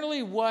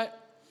generally what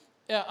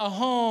a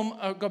home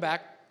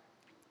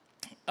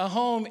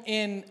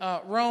in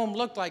Rome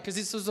looked like, because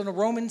this was in a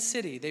Roman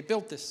city. They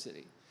built this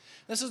city.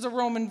 This is a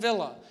Roman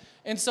villa.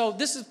 And so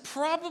this is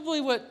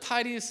probably what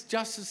Titius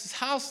Justus'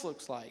 house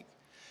looks like.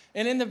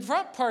 And in the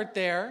front part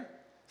there,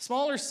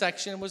 smaller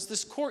section, was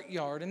this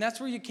courtyard. And that's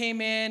where you came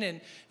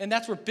in, and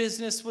that's where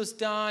business was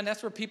done.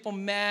 That's where people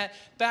met.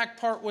 Back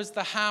part was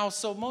the house.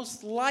 So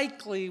most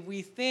likely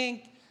we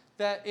think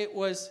that it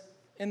was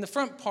in the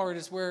front part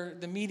is where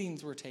the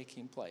meetings were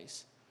taking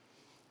place.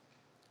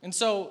 And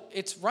so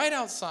it's right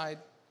outside,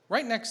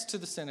 right next to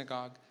the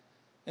synagogue,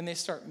 and they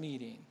start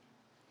meeting.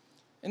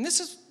 And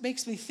this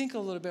makes me think a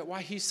little bit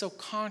why he's so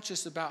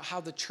conscious about how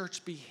the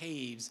church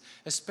behaves,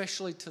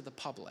 especially to the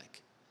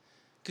public.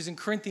 Because in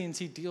Corinthians,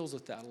 he deals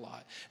with that a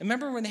lot. And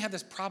remember when they had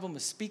this problem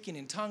of speaking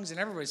in tongues,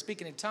 and everybody's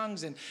speaking in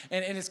tongues, and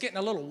it's getting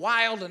a little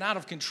wild and out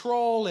of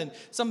control, and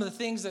some of the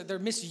things that they're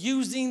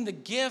misusing the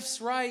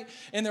gifts, right?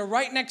 And they're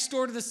right next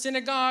door to the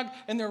synagogue,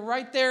 and they're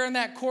right there in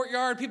that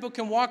courtyard. People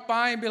can walk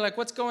by and be like,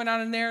 what's going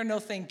on in there? No,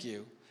 thank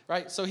you.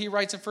 Right? So he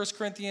writes in 1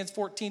 Corinthians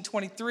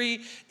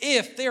 14:23,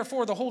 if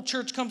therefore the whole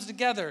church comes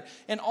together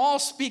and all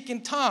speak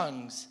in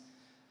tongues,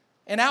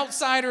 and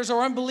outsiders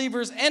or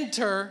unbelievers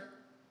enter,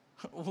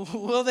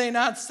 will they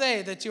not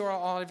say that you are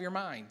all out of your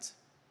minds?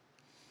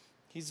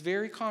 He's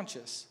very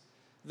conscious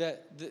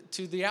that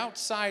to the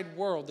outside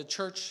world, the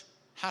church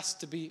has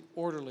to be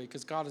orderly,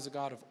 because God is a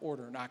God of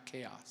order, not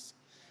chaos.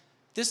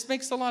 This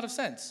makes a lot of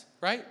sense,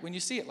 right? When you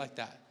see it like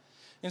that.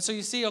 And so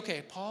you see,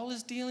 okay, Paul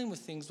is dealing with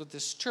things with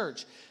this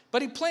church,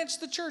 but he plants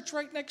the church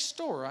right next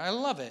door. I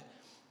love it.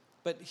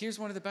 But here's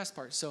one of the best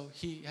parts. So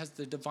he has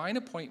the divine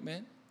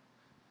appointment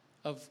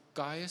of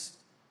Gaius,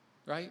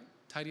 right?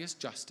 Titius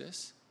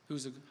Justus,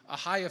 who's a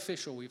high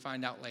official, we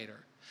find out later.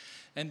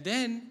 And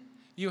then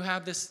you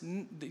have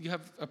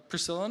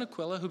Priscilla and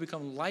Aquila, who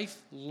become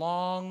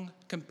lifelong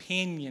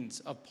companions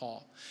of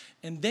Paul.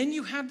 And then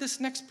you have this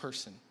next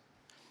person,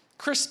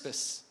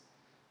 Crispus.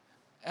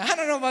 I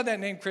don't know about that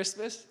name,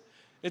 Crispus.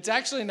 It's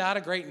actually not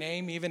a great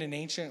name, even in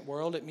ancient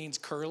world. It means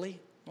curly,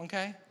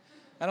 okay?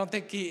 I don't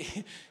think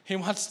he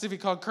wants to be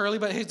called curly,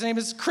 but his name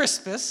is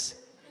Crispus,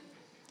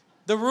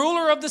 the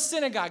ruler of the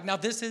synagogue. Now,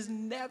 this has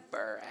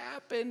never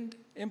happened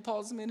in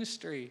Paul's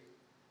ministry.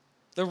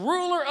 The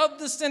ruler of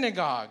the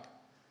synagogue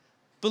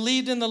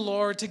believed in the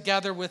Lord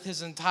together with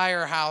his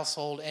entire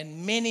household,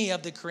 and many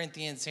of the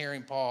Corinthians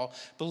hearing Paul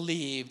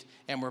believed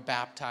and were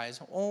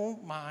baptized. Oh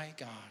my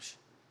gosh.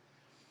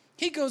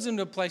 He goes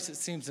into a place that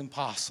seems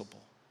impossible.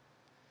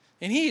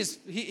 And he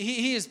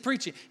is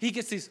preaching. He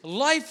gets these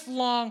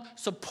lifelong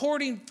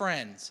supporting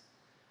friends.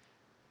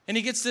 And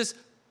he gets this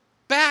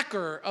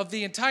backer of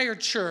the entire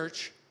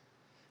church.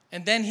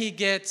 And then he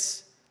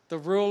gets the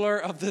ruler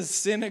of the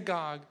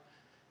synagogue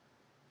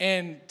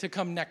and to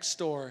come next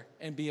door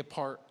and be a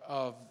part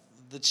of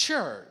the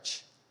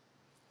church.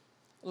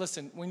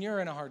 Listen, when you're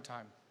in a hard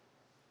time,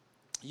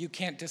 you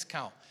can't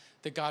discount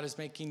that God is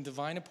making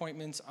divine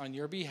appointments on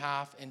your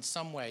behalf in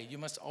some way. You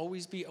must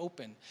always be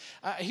open.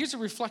 Here's a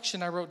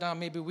reflection I wrote down.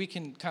 Maybe we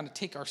can kind of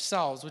take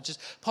ourselves, which is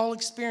Paul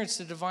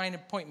experienced a divine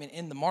appointment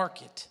in the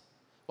market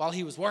while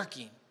he was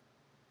working.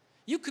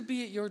 You could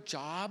be at your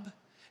job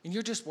and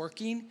you're just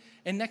working,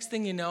 and next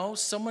thing you know,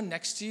 someone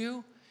next to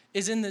you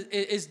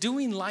is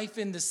doing life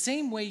in the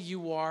same way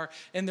you are,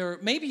 and they're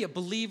maybe a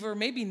believer,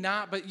 maybe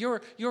not, but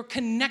you're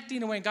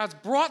connecting away, and God's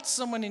brought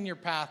someone in your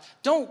path.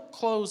 Don't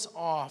close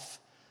off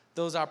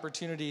those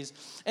opportunities.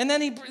 And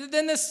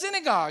then the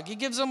synagogue, he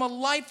gives them a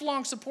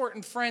lifelong support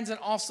and friends, and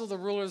also the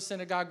ruler of the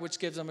synagogue, which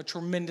gives them a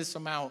tremendous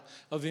amount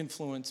of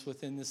influence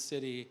within the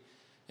city,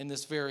 in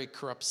this very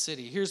corrupt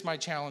city. Here's my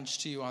challenge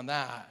to you on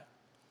that,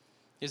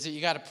 is that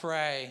you got to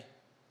pray,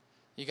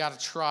 you got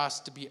to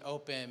trust to be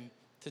open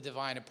to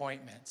divine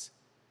appointments.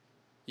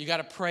 You got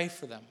to pray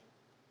for them.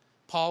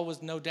 Paul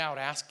was no doubt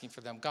asking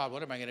for them. God,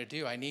 what am I going to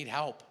do? I need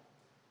help.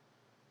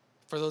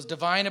 For those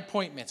divine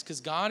appointments,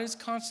 because God is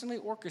constantly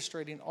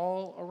orchestrating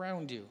all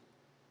around you.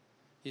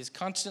 He is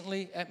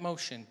constantly at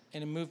motion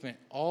and in movement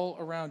all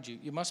around you.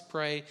 You must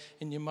pray,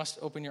 and you must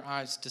open your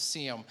eyes to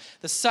see him.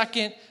 The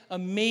second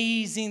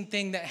amazing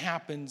thing that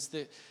happens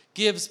that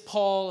gives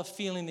Paul a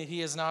feeling that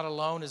he is not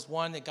alone is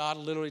one that God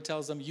literally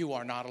tells him, you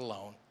are not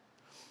alone.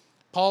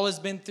 Paul has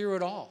been through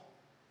it all.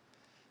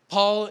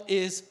 Paul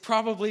is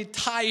probably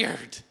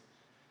tired,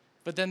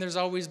 but then there's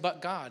always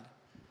but God.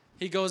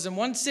 He goes in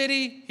one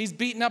city, he's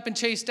beaten up and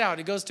chased out.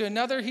 He goes to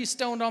another, he's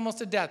stoned almost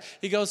to death.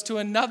 He goes to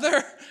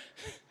another,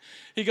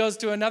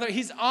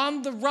 he's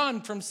on the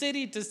run from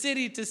city to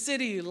city to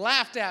city,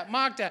 laughed at,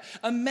 mocked at.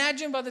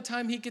 Imagine by the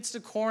time he gets to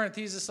Corinth,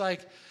 he's just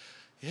like,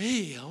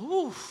 hey,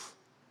 oof.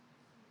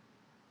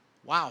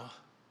 Wow.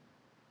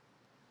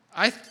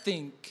 I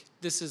think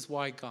this is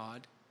why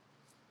God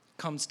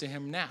comes to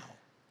him now.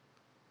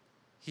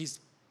 He's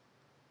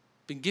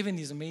been given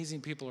these amazing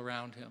people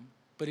around him,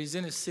 but he's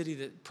in a city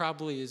that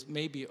probably is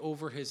maybe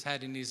over his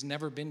head, and he's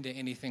never been to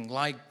anything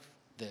like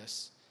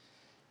this.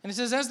 And it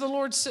says, and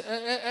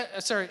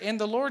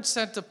the Lord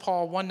said to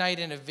Paul one night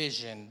in a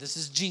vision, this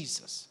is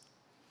Jesus,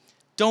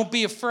 don't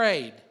be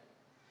afraid.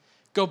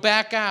 Go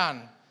back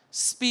on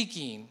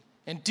speaking,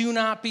 and do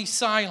not be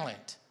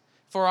silent,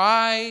 for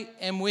I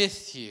am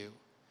with you,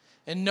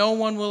 and no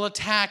one will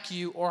attack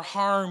you or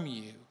harm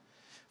you.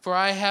 For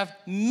I have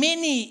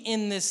many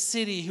in this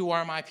city who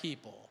are my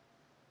people.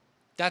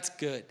 That's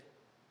good.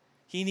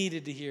 He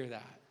needed to hear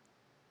that.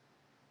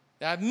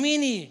 I have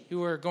many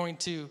who are going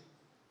to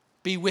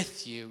be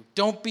with you.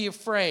 Don't be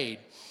afraid.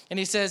 And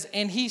he says,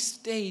 and he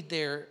stayed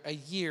there 1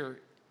 year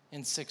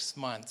and 6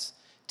 months,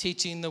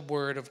 teaching the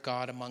word of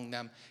God among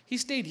them. He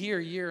stayed here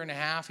 1.5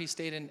 years. He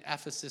stayed in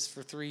Ephesus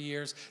for 3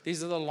 years.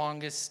 These are the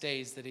longest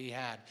stays that he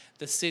had.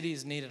 The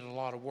cities needed a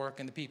lot of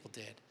work, and the people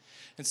did.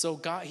 And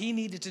so he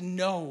needed to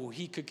know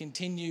he could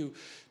continue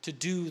to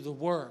do the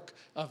work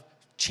of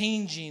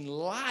changing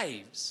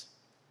lives.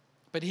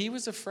 But he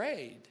was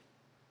afraid.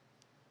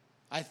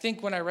 I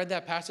think when I read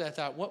that passage, I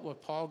thought, what was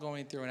Paul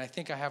going through? And I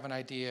think I have an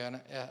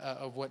idea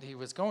of what he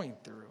was going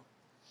through.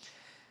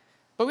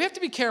 But we have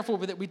to be careful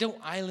that we don't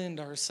island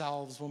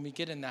ourselves when we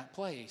get in that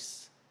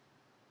place,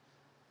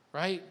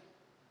 right?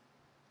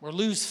 Or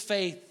lose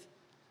faith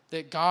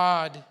that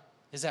God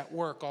is at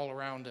work all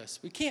around us.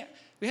 We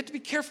have to be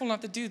careful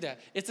not to do that.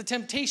 It's a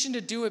temptation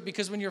to do it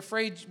because when you're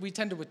afraid, we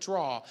tend to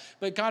withdraw.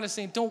 But God is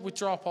saying, don't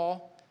withdraw,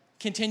 Paul.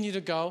 Continue to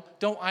go.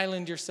 Don't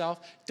island yourself.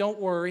 Don't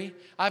worry.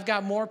 I've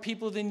got more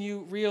people than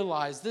you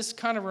realize. This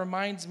kind of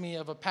reminds me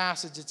of a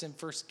passage that's in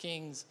 1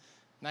 Kings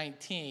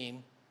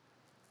 19.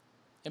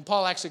 And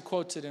Paul actually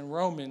quotes it in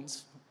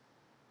Romans.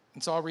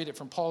 And so I'll read it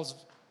from Paul's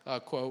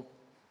quote.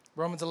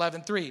 Romans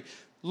 11:3.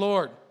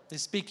 Lord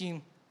is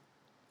speaking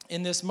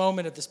in this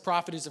moment of this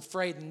prophet who's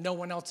afraid and no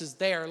one else is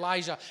there,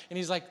 Elijah. And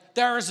he's like,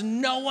 there is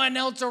no one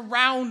else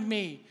around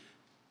me.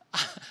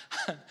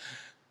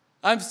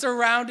 I'm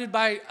surrounded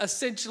by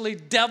essentially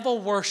devil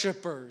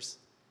worshipers.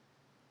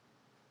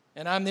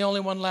 And I'm the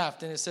only one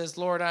left. And it says,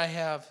 Lord, I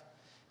have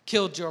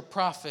killed your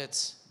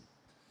prophets.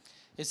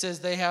 It says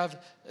they have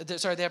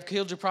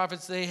killed your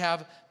prophets. They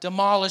have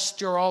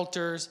demolished your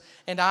altars.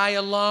 And I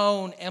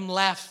alone am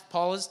left.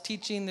 Paul is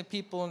teaching the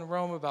people in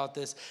Rome about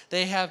this.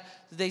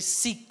 They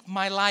seek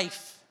my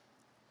life.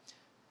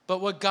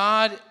 But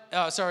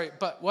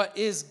what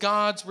is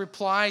God's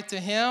reply to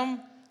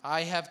him?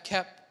 I have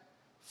kept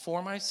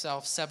for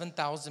myself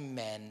 7,000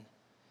 men,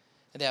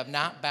 and they have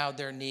not bowed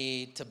their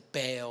knee to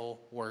Baal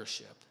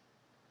worship.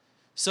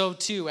 So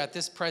too, at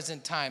this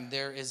present time,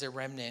 there is a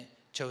remnant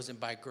chosen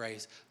by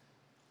grace.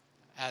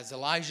 As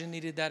Elijah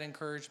needed that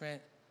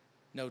encouragement,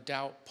 no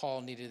doubt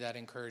Paul needed that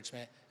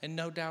encouragement, and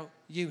no doubt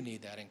you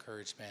need that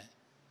encouragement.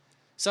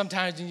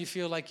 Sometimes when you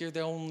feel like you're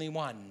the only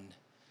one,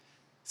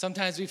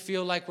 sometimes we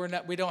feel like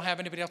we don't have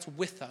anybody else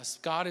with us.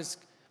 God is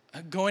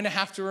going to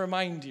have to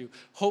remind you,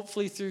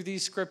 hopefully through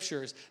these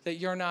scriptures, that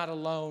you're not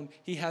alone.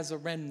 He has a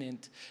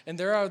remnant. And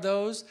there are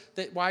those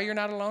that, why you're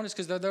not alone is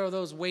because there are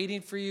those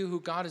waiting for you who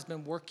God has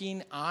been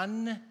working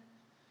on,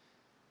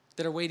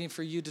 that are waiting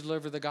for you to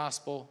deliver the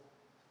gospel.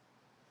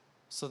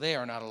 So they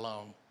are not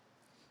alone.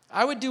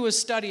 I would do a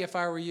study, if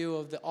I were you,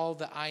 of all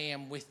that I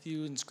am with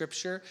you in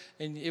Scripture,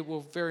 and it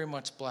will very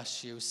much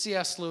bless you.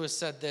 C.S. Lewis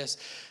said this,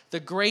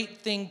 the great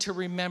thing to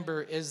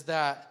remember is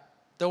that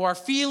though our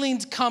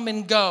feelings come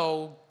and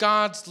go,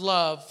 God's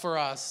love for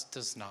us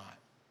does not.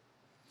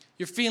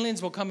 Your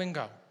feelings will come and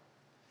go.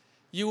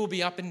 You will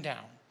be up and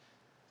down.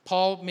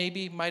 Paul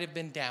might have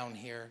been down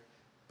here,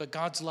 but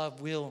God's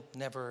love will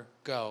never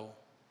go.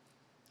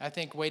 I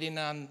think waiting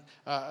on,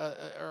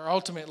 or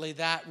ultimately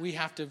that, we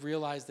have to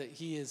realize that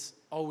he is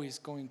always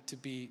going to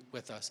be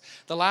with us.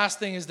 The last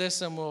thing is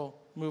this, and we'll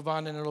move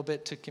on in a little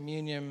bit to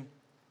communion,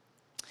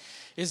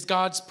 is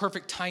God's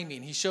perfect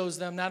timing. He shows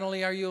them, not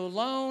only are you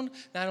alone,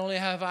 not only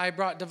have I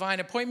brought divine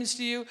appointments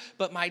to you,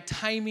 but my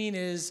timing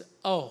is,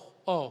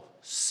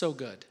 so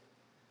good.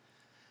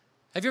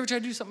 Have you ever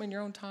tried to do something in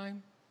your own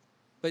time,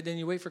 but then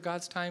you wait for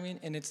God's timing,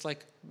 and it's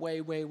like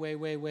way, way, way,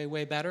 way, way,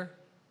 way better?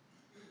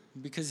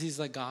 Because he's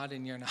like God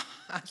and you're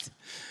not.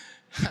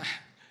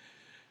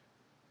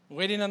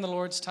 Waiting on the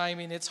Lord's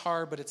timing, it's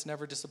hard, but it's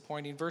never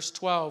disappointing. Verse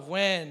 12,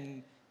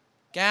 when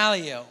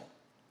Gallio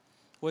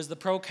was the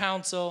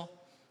proconsul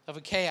of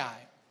Achaia,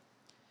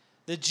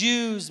 the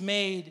Jews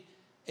made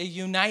a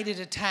united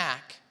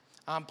attack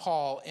on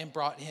Paul and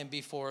brought him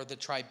before the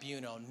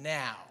tribunal.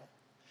 Now,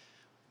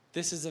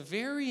 this is a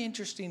very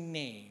interesting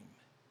name,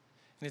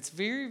 and it's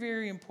very,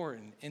 very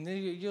important. And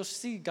you'll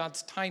see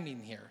God's timing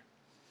here.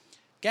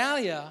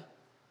 Gallio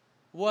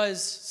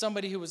was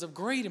somebody who was of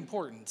great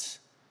importance,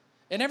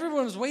 and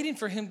everyone was waiting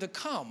for him to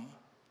come.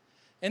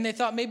 And they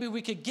thought maybe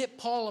we could get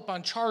Paul up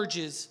on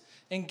charges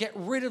and get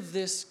rid of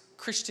this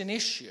Christian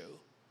issue.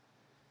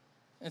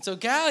 And so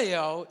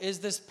Gallio is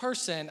this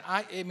person,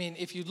 I mean,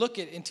 if you look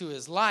into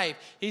his life,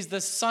 he's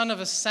the son of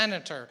a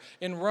senator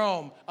in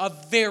Rome, a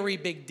very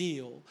big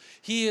deal.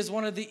 He is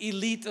one of the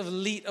elite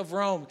of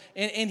Rome,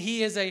 and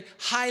he is a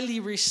highly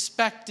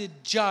respected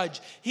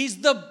judge.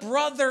 He's the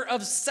brother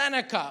of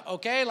Seneca,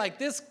 okay? Like,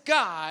 this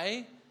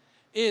guy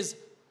is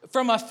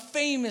from a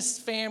famous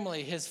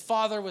family. His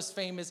father was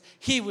famous,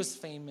 he was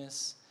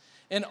famous.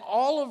 And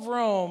all of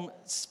Rome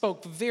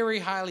spoke very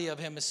highly of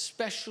him,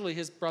 especially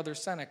his brother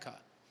Seneca.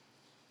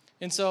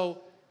 And so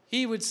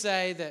he would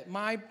say that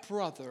my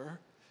brother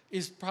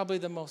is probably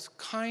the most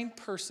kind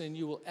person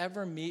you will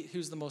ever meet,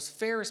 who's the most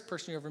fairest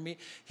person you ever meet.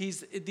 He's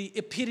the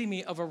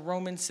epitome of a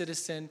Roman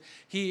citizen.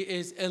 He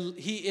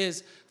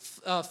is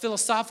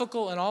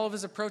philosophical in all of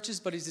his approaches,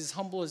 but he's as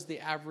humble as the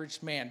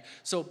average man.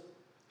 So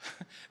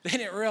they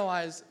didn't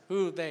realize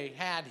who they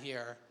had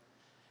here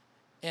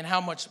and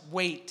how much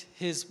weight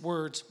his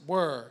words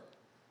were.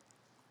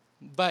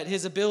 But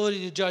his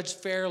ability to judge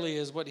fairly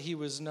is what he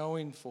was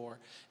known for.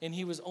 And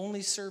he was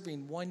only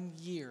serving 1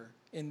 year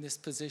in this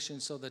position,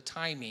 so the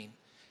timing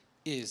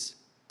is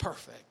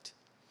perfect.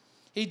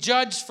 He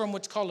judged from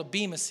what's called a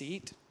bema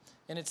seat,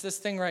 and it's this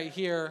thing right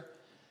here.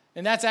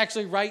 And that's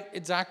actually right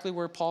exactly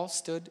where Paul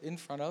stood in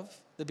front of.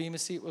 The bema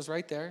seat was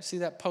right there. See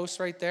that post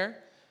right there?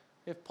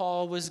 If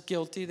Paul was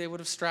guilty, they would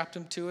have strapped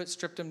him to it,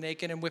 stripped him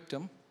naked, and whipped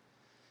him.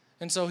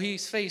 And so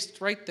he's faced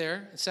right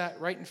there, sat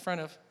right in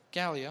front of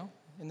Gallio.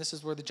 And this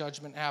is where the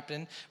judgment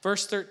happened.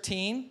 Verse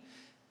 13,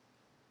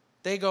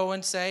 they go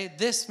and say,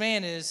 this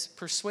man is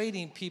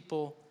persuading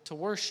people to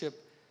worship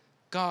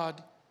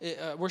God,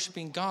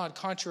 worshiping God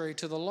contrary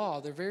to the law.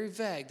 They're very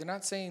vague. They're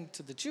not saying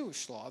to the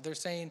Jewish law. They're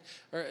saying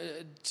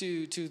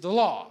to the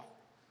law.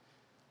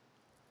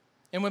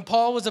 And when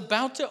Paul was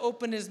about to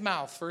open his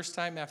mouth, first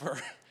time ever,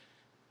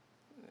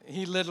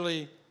 he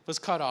literally was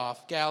cut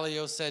off.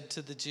 Gallio said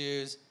to the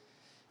Jews,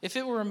 if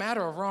it were a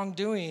matter of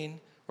wrongdoing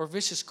or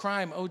vicious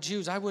crime, O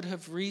Jews, I would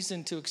have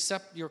reason to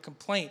accept your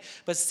complaint.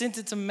 But since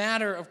it's a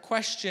matter of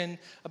question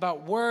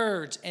about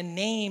words and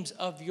names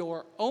of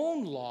your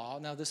own law,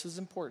 now this was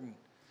important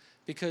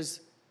because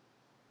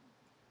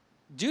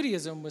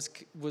Judaism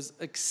was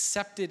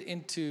accepted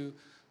into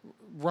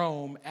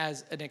Rome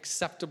as an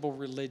acceptable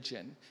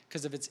religion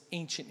because of its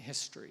ancient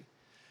history.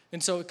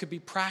 And so it could be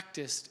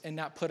practiced and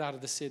not put out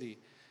of the city.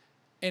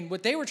 And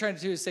what they were trying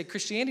to do is say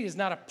Christianity is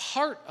not a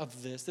part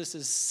of this. This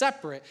is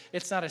separate.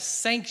 It's not a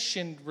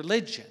sanctioned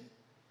religion.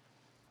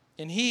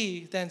 And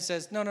he then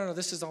says, no,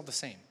 this is all the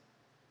same.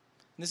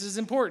 And this is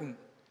important.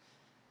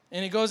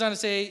 And he goes on to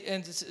say,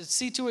 and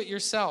see to it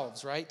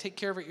yourselves, right? Take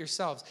care of it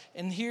yourselves.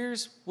 And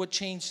here's what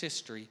changed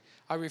history.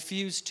 I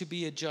refuse to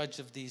be a judge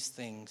of these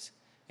things.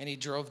 And he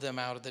drove them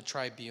out of the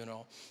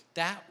tribunal.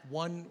 That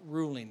one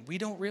ruling, we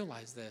don't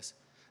realize this,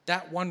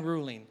 that one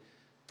ruling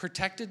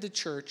protected the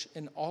church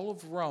in all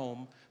of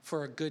Rome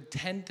for a good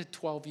 10 to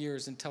 12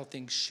 years until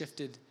things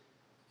shifted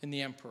in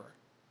the emperor.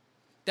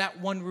 That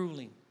one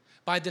ruling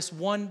by this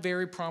one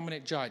very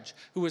prominent judge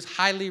who was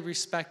highly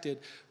respected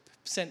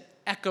sent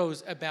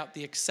echoes about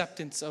the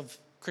acceptance of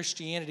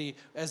Christianity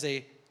as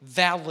a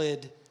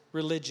valid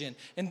religion.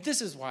 And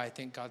this is why I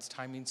think God's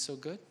timing is so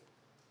good.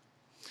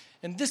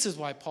 And this is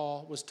why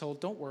Paul was told,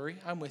 don't worry,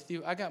 I'm with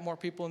you. I got more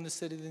people in the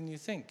city than you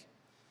think.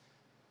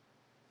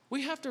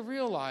 We have to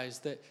realize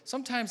that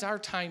sometimes our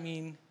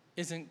timing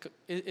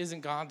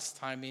isn't God's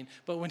timing,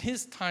 but when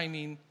his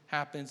timing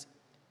happens,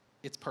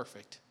 it's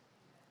perfect.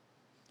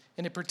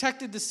 And it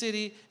protected the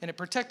city, and it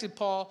protected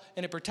Paul,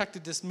 and it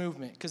protected this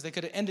movement, because they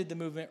could have ended the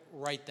movement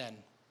right then.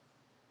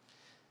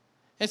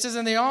 It says,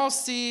 and they all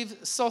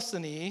seized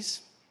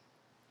Sosthenes,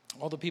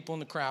 all the people in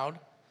the crowd,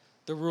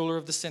 the ruler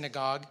of the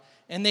synagogue,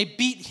 and they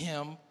beat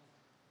him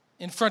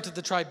in front of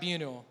the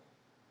tribunal.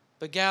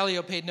 But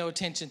Gallio paid no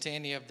attention to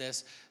any of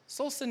this.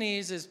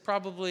 Sosthenes is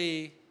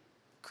probably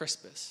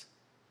Crispus.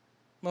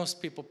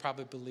 Most people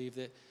probably believe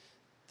that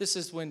this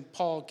is when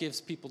Paul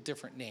gives people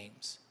different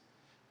names.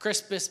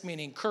 Crispus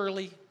meaning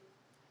curly,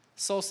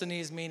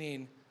 Sosthenes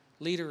meaning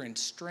leader in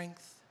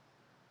strength.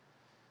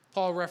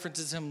 Paul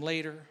references him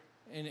later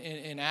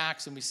in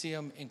Acts, and we see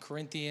him in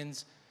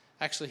Corinthians.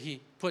 Actually, he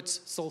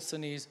puts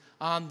Sosthenes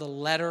on the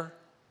letter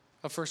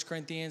of 1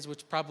 Corinthians,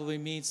 which probably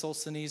means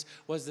Sosthenes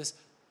was this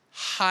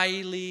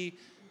highly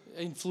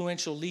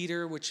influential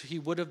leader, which he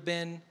would have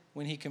been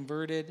when he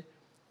converted.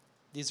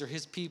 These are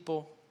his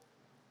people.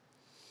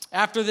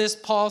 After this,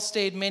 Paul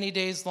stayed many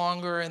days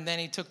longer, and then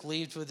he took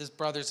leave with his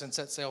brothers and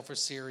set sail for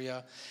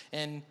Syria.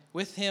 And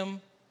with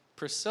him,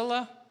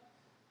 Priscilla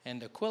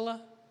and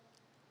Aquila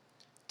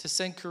to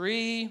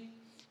Cenchreae,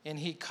 and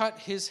he cut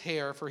his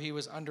hair, for he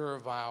was under a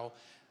vow.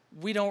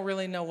 We don't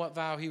really know what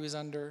vow he was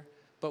under,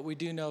 but we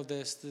do know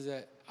this,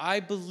 that I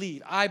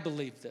believe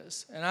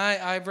this, and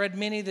I've read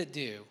many that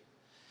do,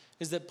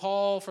 is that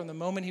Paul, from the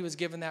moment he was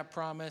given that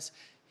promise,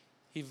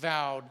 he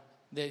vowed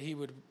that he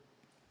would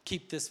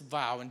keep this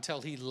vow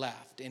until he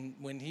left. And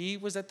when he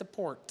was at the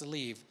port to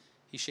leave,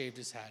 he shaved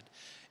his head.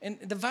 And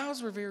the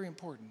vows were very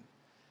important.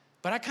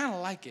 But I kind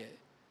of like it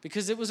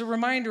because it was a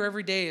reminder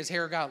every day his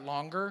hair got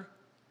longer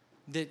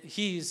that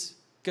he's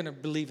going to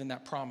believe in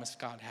that promise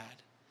God had.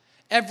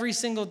 Every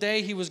single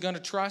day he was going to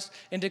trust,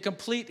 and to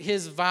complete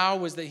his vow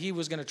was that he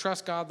was going to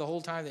trust God the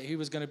whole time, that he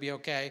was going to be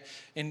okay,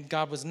 and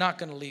God was not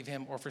going to leave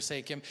him or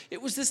forsake him.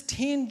 It was this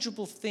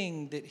tangible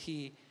thing that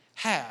he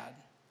had.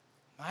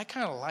 I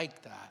kind of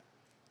like that.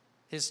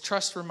 His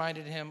trust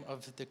reminded him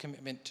of the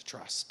commitment to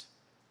trust.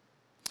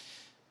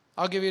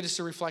 I'll give you just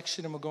a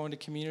reflection, and we'll go into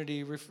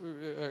community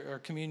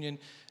or communion.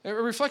 A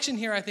reflection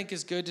here I think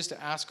is good just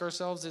to ask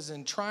ourselves is,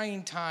 in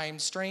trying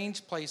times,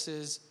 strange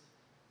places,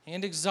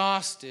 and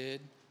exhaustion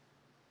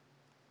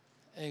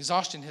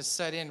has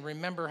set in,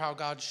 remember how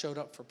God showed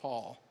up for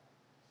Paul,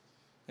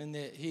 and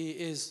that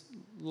he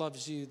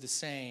loves you the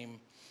same.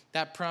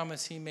 That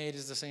promise he made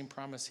is the same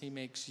promise he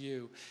makes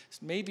you.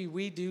 Maybe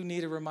we do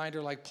need a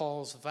reminder like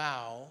Paul's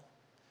vow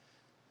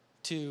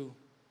to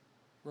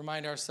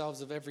remind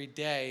ourselves of every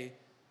day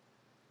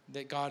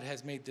that God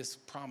has made this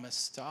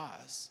promise to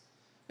us.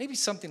 Maybe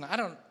something, I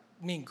don't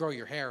mean grow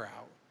your hair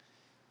out,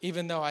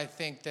 even though I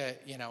think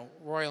that,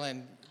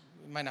 Royland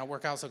might not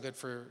work out so good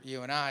for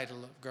you and I to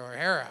grow our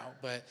hair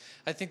out, but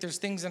I think there's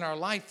things in our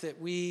life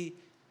that we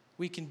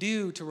can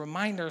do to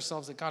remind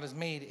ourselves that God has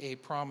made a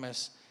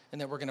promise and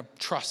that we're going to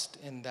trust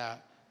in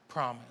that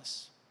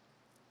promise.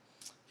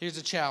 Here's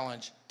a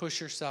challenge.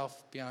 Push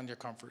yourself beyond your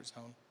comfort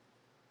zone.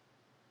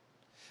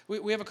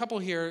 We have a couple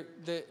here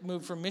that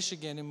moved from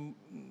Michigan, and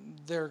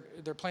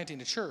they're planting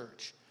a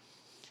church.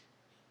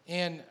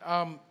 And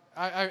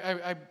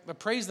I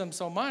praise them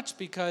so much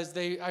because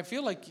I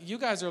feel like you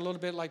guys are a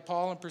little bit like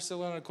Paul and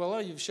Priscilla and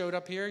Aquila. You've showed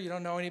up here, you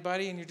don't know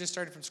anybody, and you're just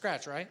starting from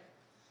scratch, right?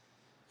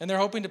 And they're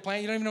hoping to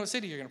plant, you don't even know what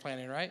city you're going to plant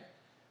in, right?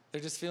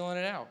 They're just feeling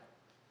it out.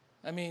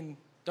 I mean,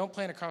 don't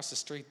plant across the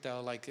street, though,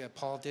 like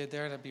Paul did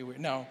there. That'd be weird.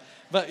 No,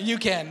 but you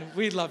can.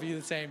 We'd love you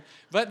the same.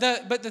 But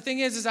the thing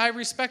is I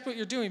respect what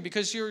you're doing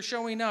because you're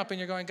showing up and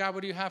you're going, God, what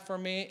do you have for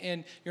me?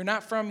 And you're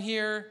not from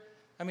here.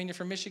 I mean, you're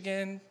from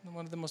Michigan,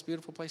 one of the most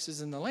beautiful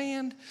places in the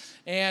land.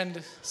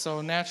 And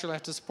so naturally I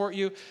have to support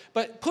you.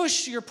 But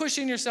you're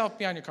pushing yourself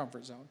beyond your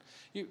comfort zone.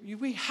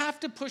 We have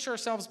to push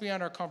ourselves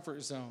beyond our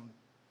comfort zone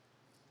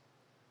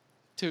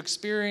to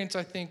experience,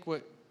 I think,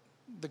 what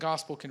the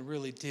gospel can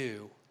really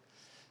do.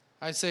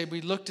 I say we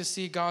look to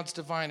see God's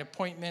divine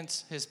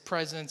appointments, his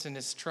presence, and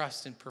his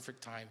trust in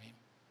perfect timing.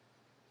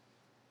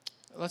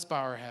 Let's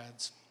bow our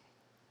heads.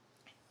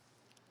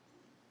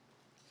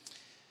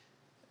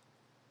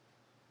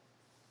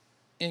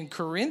 In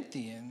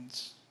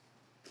Corinthians,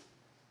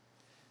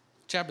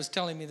 Chad was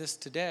telling me this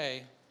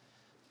today,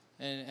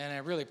 and I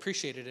really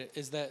appreciated it,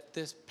 is that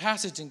this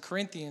passage in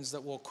Corinthians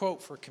that we'll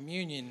quote for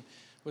communion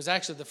was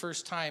actually the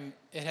first time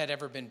it had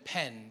ever been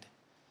penned.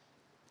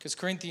 Because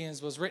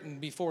Corinthians was written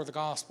before the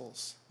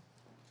Gospels.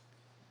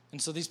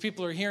 And so these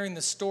people are hearing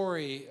the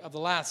story of the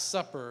Last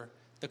Supper,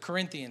 the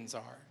Corinthians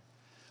are.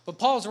 But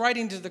Paul's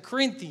writing to the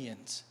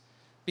Corinthians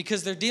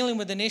because they're dealing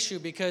with an issue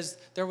because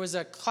there was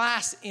a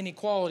class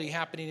inequality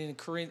happening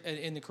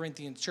in the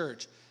Corinthian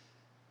church.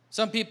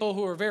 Some people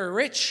who were very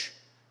rich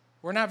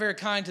were not very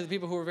kind to the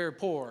people who were very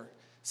poor.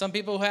 Some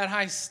people who had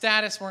high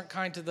status weren't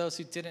kind to those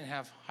who didn't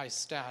have high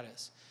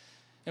status.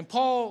 And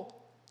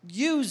Paul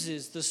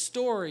uses the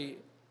story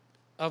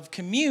of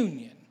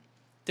communion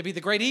to be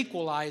the great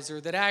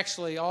equalizer that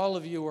actually all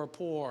of you are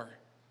poor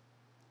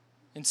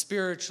and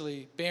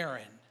spiritually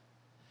barren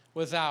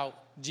without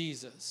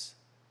Jesus.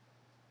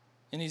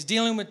 And he's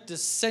dealing with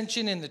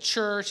dissension in the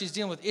church. He's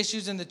dealing with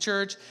issues in the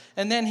church.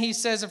 And then he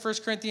says in 1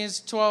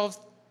 Corinthians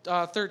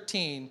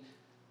 12:13,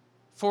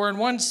 for in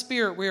one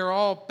spirit we are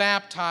all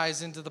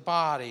baptized into the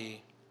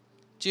body,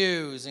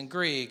 Jews and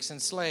Greeks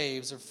and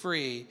slaves are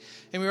free,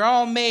 and we are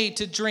all made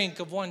to drink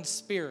of one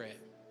spirit.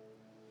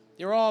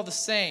 You're all the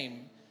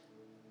same.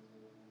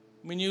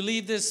 When you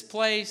leave this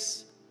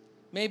place,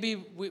 maybe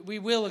we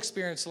will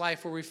experience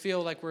life where we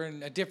feel like we're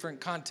in a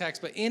different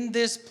context. But in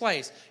this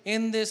place,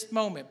 in this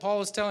moment,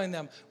 Paul is telling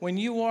them, when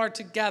you are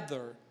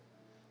together,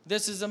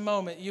 this is a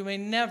moment you may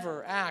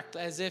never act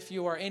as if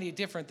you are any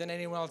different than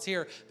anyone else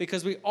here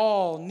because we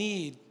all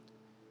need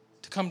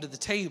to come to the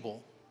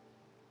table.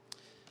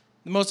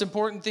 The most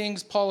important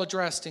things Paul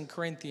addressed in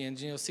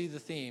Corinthians, you'll see the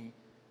theme,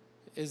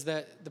 is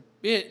that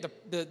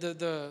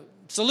the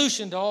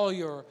solution to all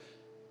your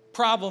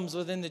problems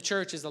within the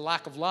church is a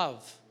lack of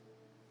love.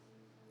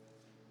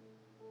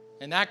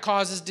 And that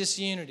causes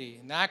disunity,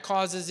 and that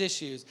causes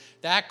issues,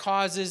 that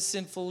causes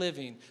sinful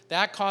living,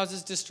 that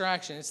causes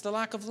distraction. It's the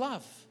lack of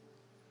love.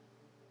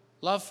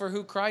 Love for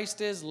who Christ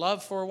is,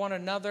 love for one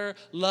another,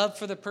 love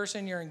for the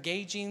person you're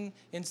engaging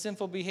in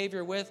sinful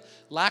behavior with,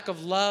 lack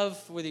of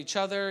love with each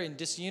other and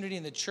disunity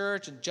in the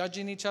church and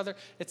judging each other.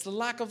 It's the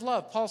lack of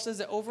love. Paul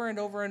says it over and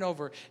over and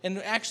over. And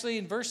actually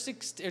in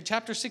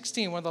chapter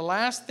 16, one of the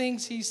last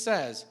things he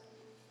says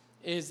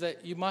is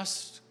that you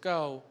must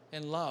go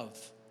and love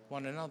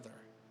one another.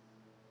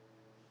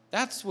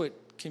 That's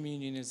what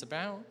communion is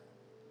about.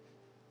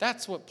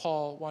 That's what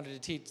Paul wanted to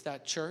teach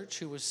that church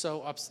who was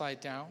so upside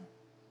down.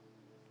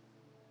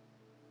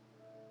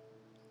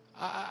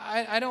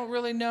 I don't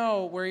really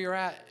know where you're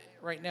at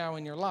right now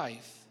in your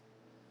life.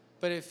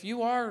 But if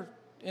you are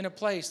in a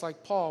place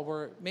like Paul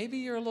where maybe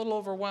you're a little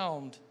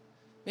overwhelmed,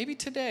 maybe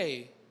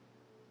today,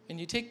 and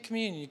you take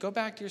communion, you go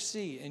back to your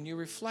seat, and you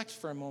reflect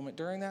for a moment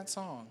during that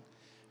song,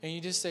 and you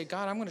just say,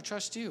 God, I'm going to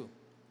trust you.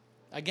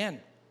 Again,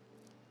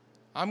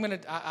 I'm going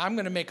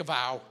to make a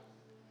vow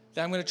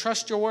that I'm going to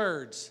trust your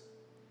words.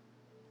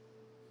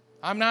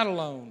 I'm not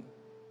alone.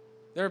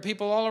 There are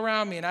people all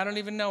around me, and I don't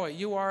even know it.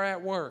 You are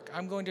at work.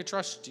 I'm going to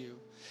trust you.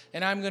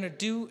 And I'm going to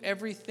do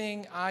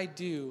everything I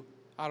do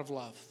out of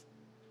love.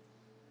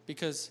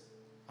 Because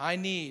I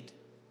need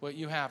what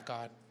you have,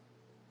 God,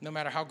 no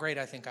matter how great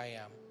I think I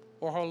am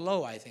or how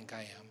low I think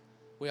I am.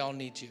 We all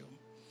need you.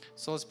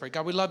 So let's pray.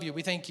 God, we love you.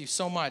 We thank you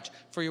so much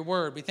for your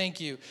word. We thank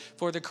you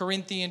for the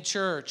Corinthian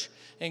church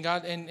and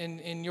God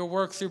and your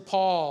work through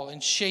Paul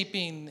and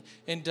shaping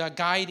and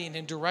guiding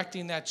and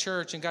directing that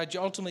church. And God,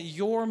 ultimately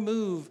your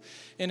move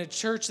in a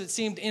church that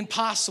seemed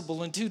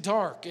impossible and too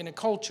dark in a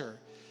culture.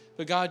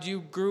 But God,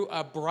 you grew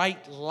a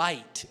bright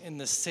light in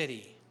the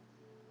city.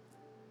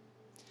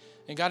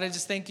 And God, I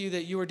just thank you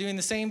that you are doing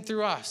the same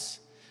through us.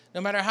 No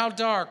matter how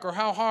dark or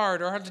how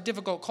hard or how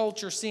difficult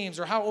culture seems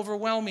or how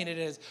overwhelming it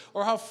is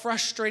or how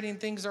frustrating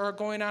things are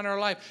going on in our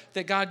life,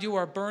 that God, you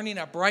are burning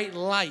a bright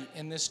light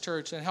in this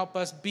church and help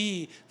us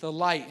be the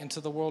light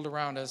into the world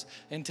around us.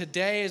 And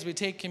today as we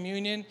take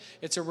communion,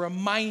 it's a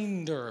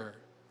reminder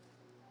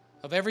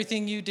of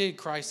everything you did,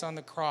 Christ, on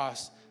the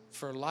cross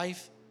for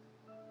life,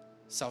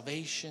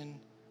 salvation,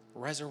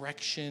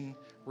 resurrection,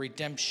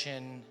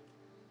 redemption,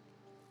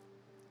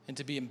 and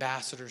to be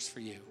ambassadors for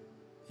you.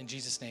 In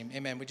Jesus' name,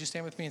 amen. Would you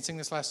stand with me and sing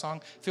this last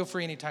song? Feel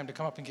free anytime to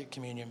come up and get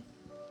communion.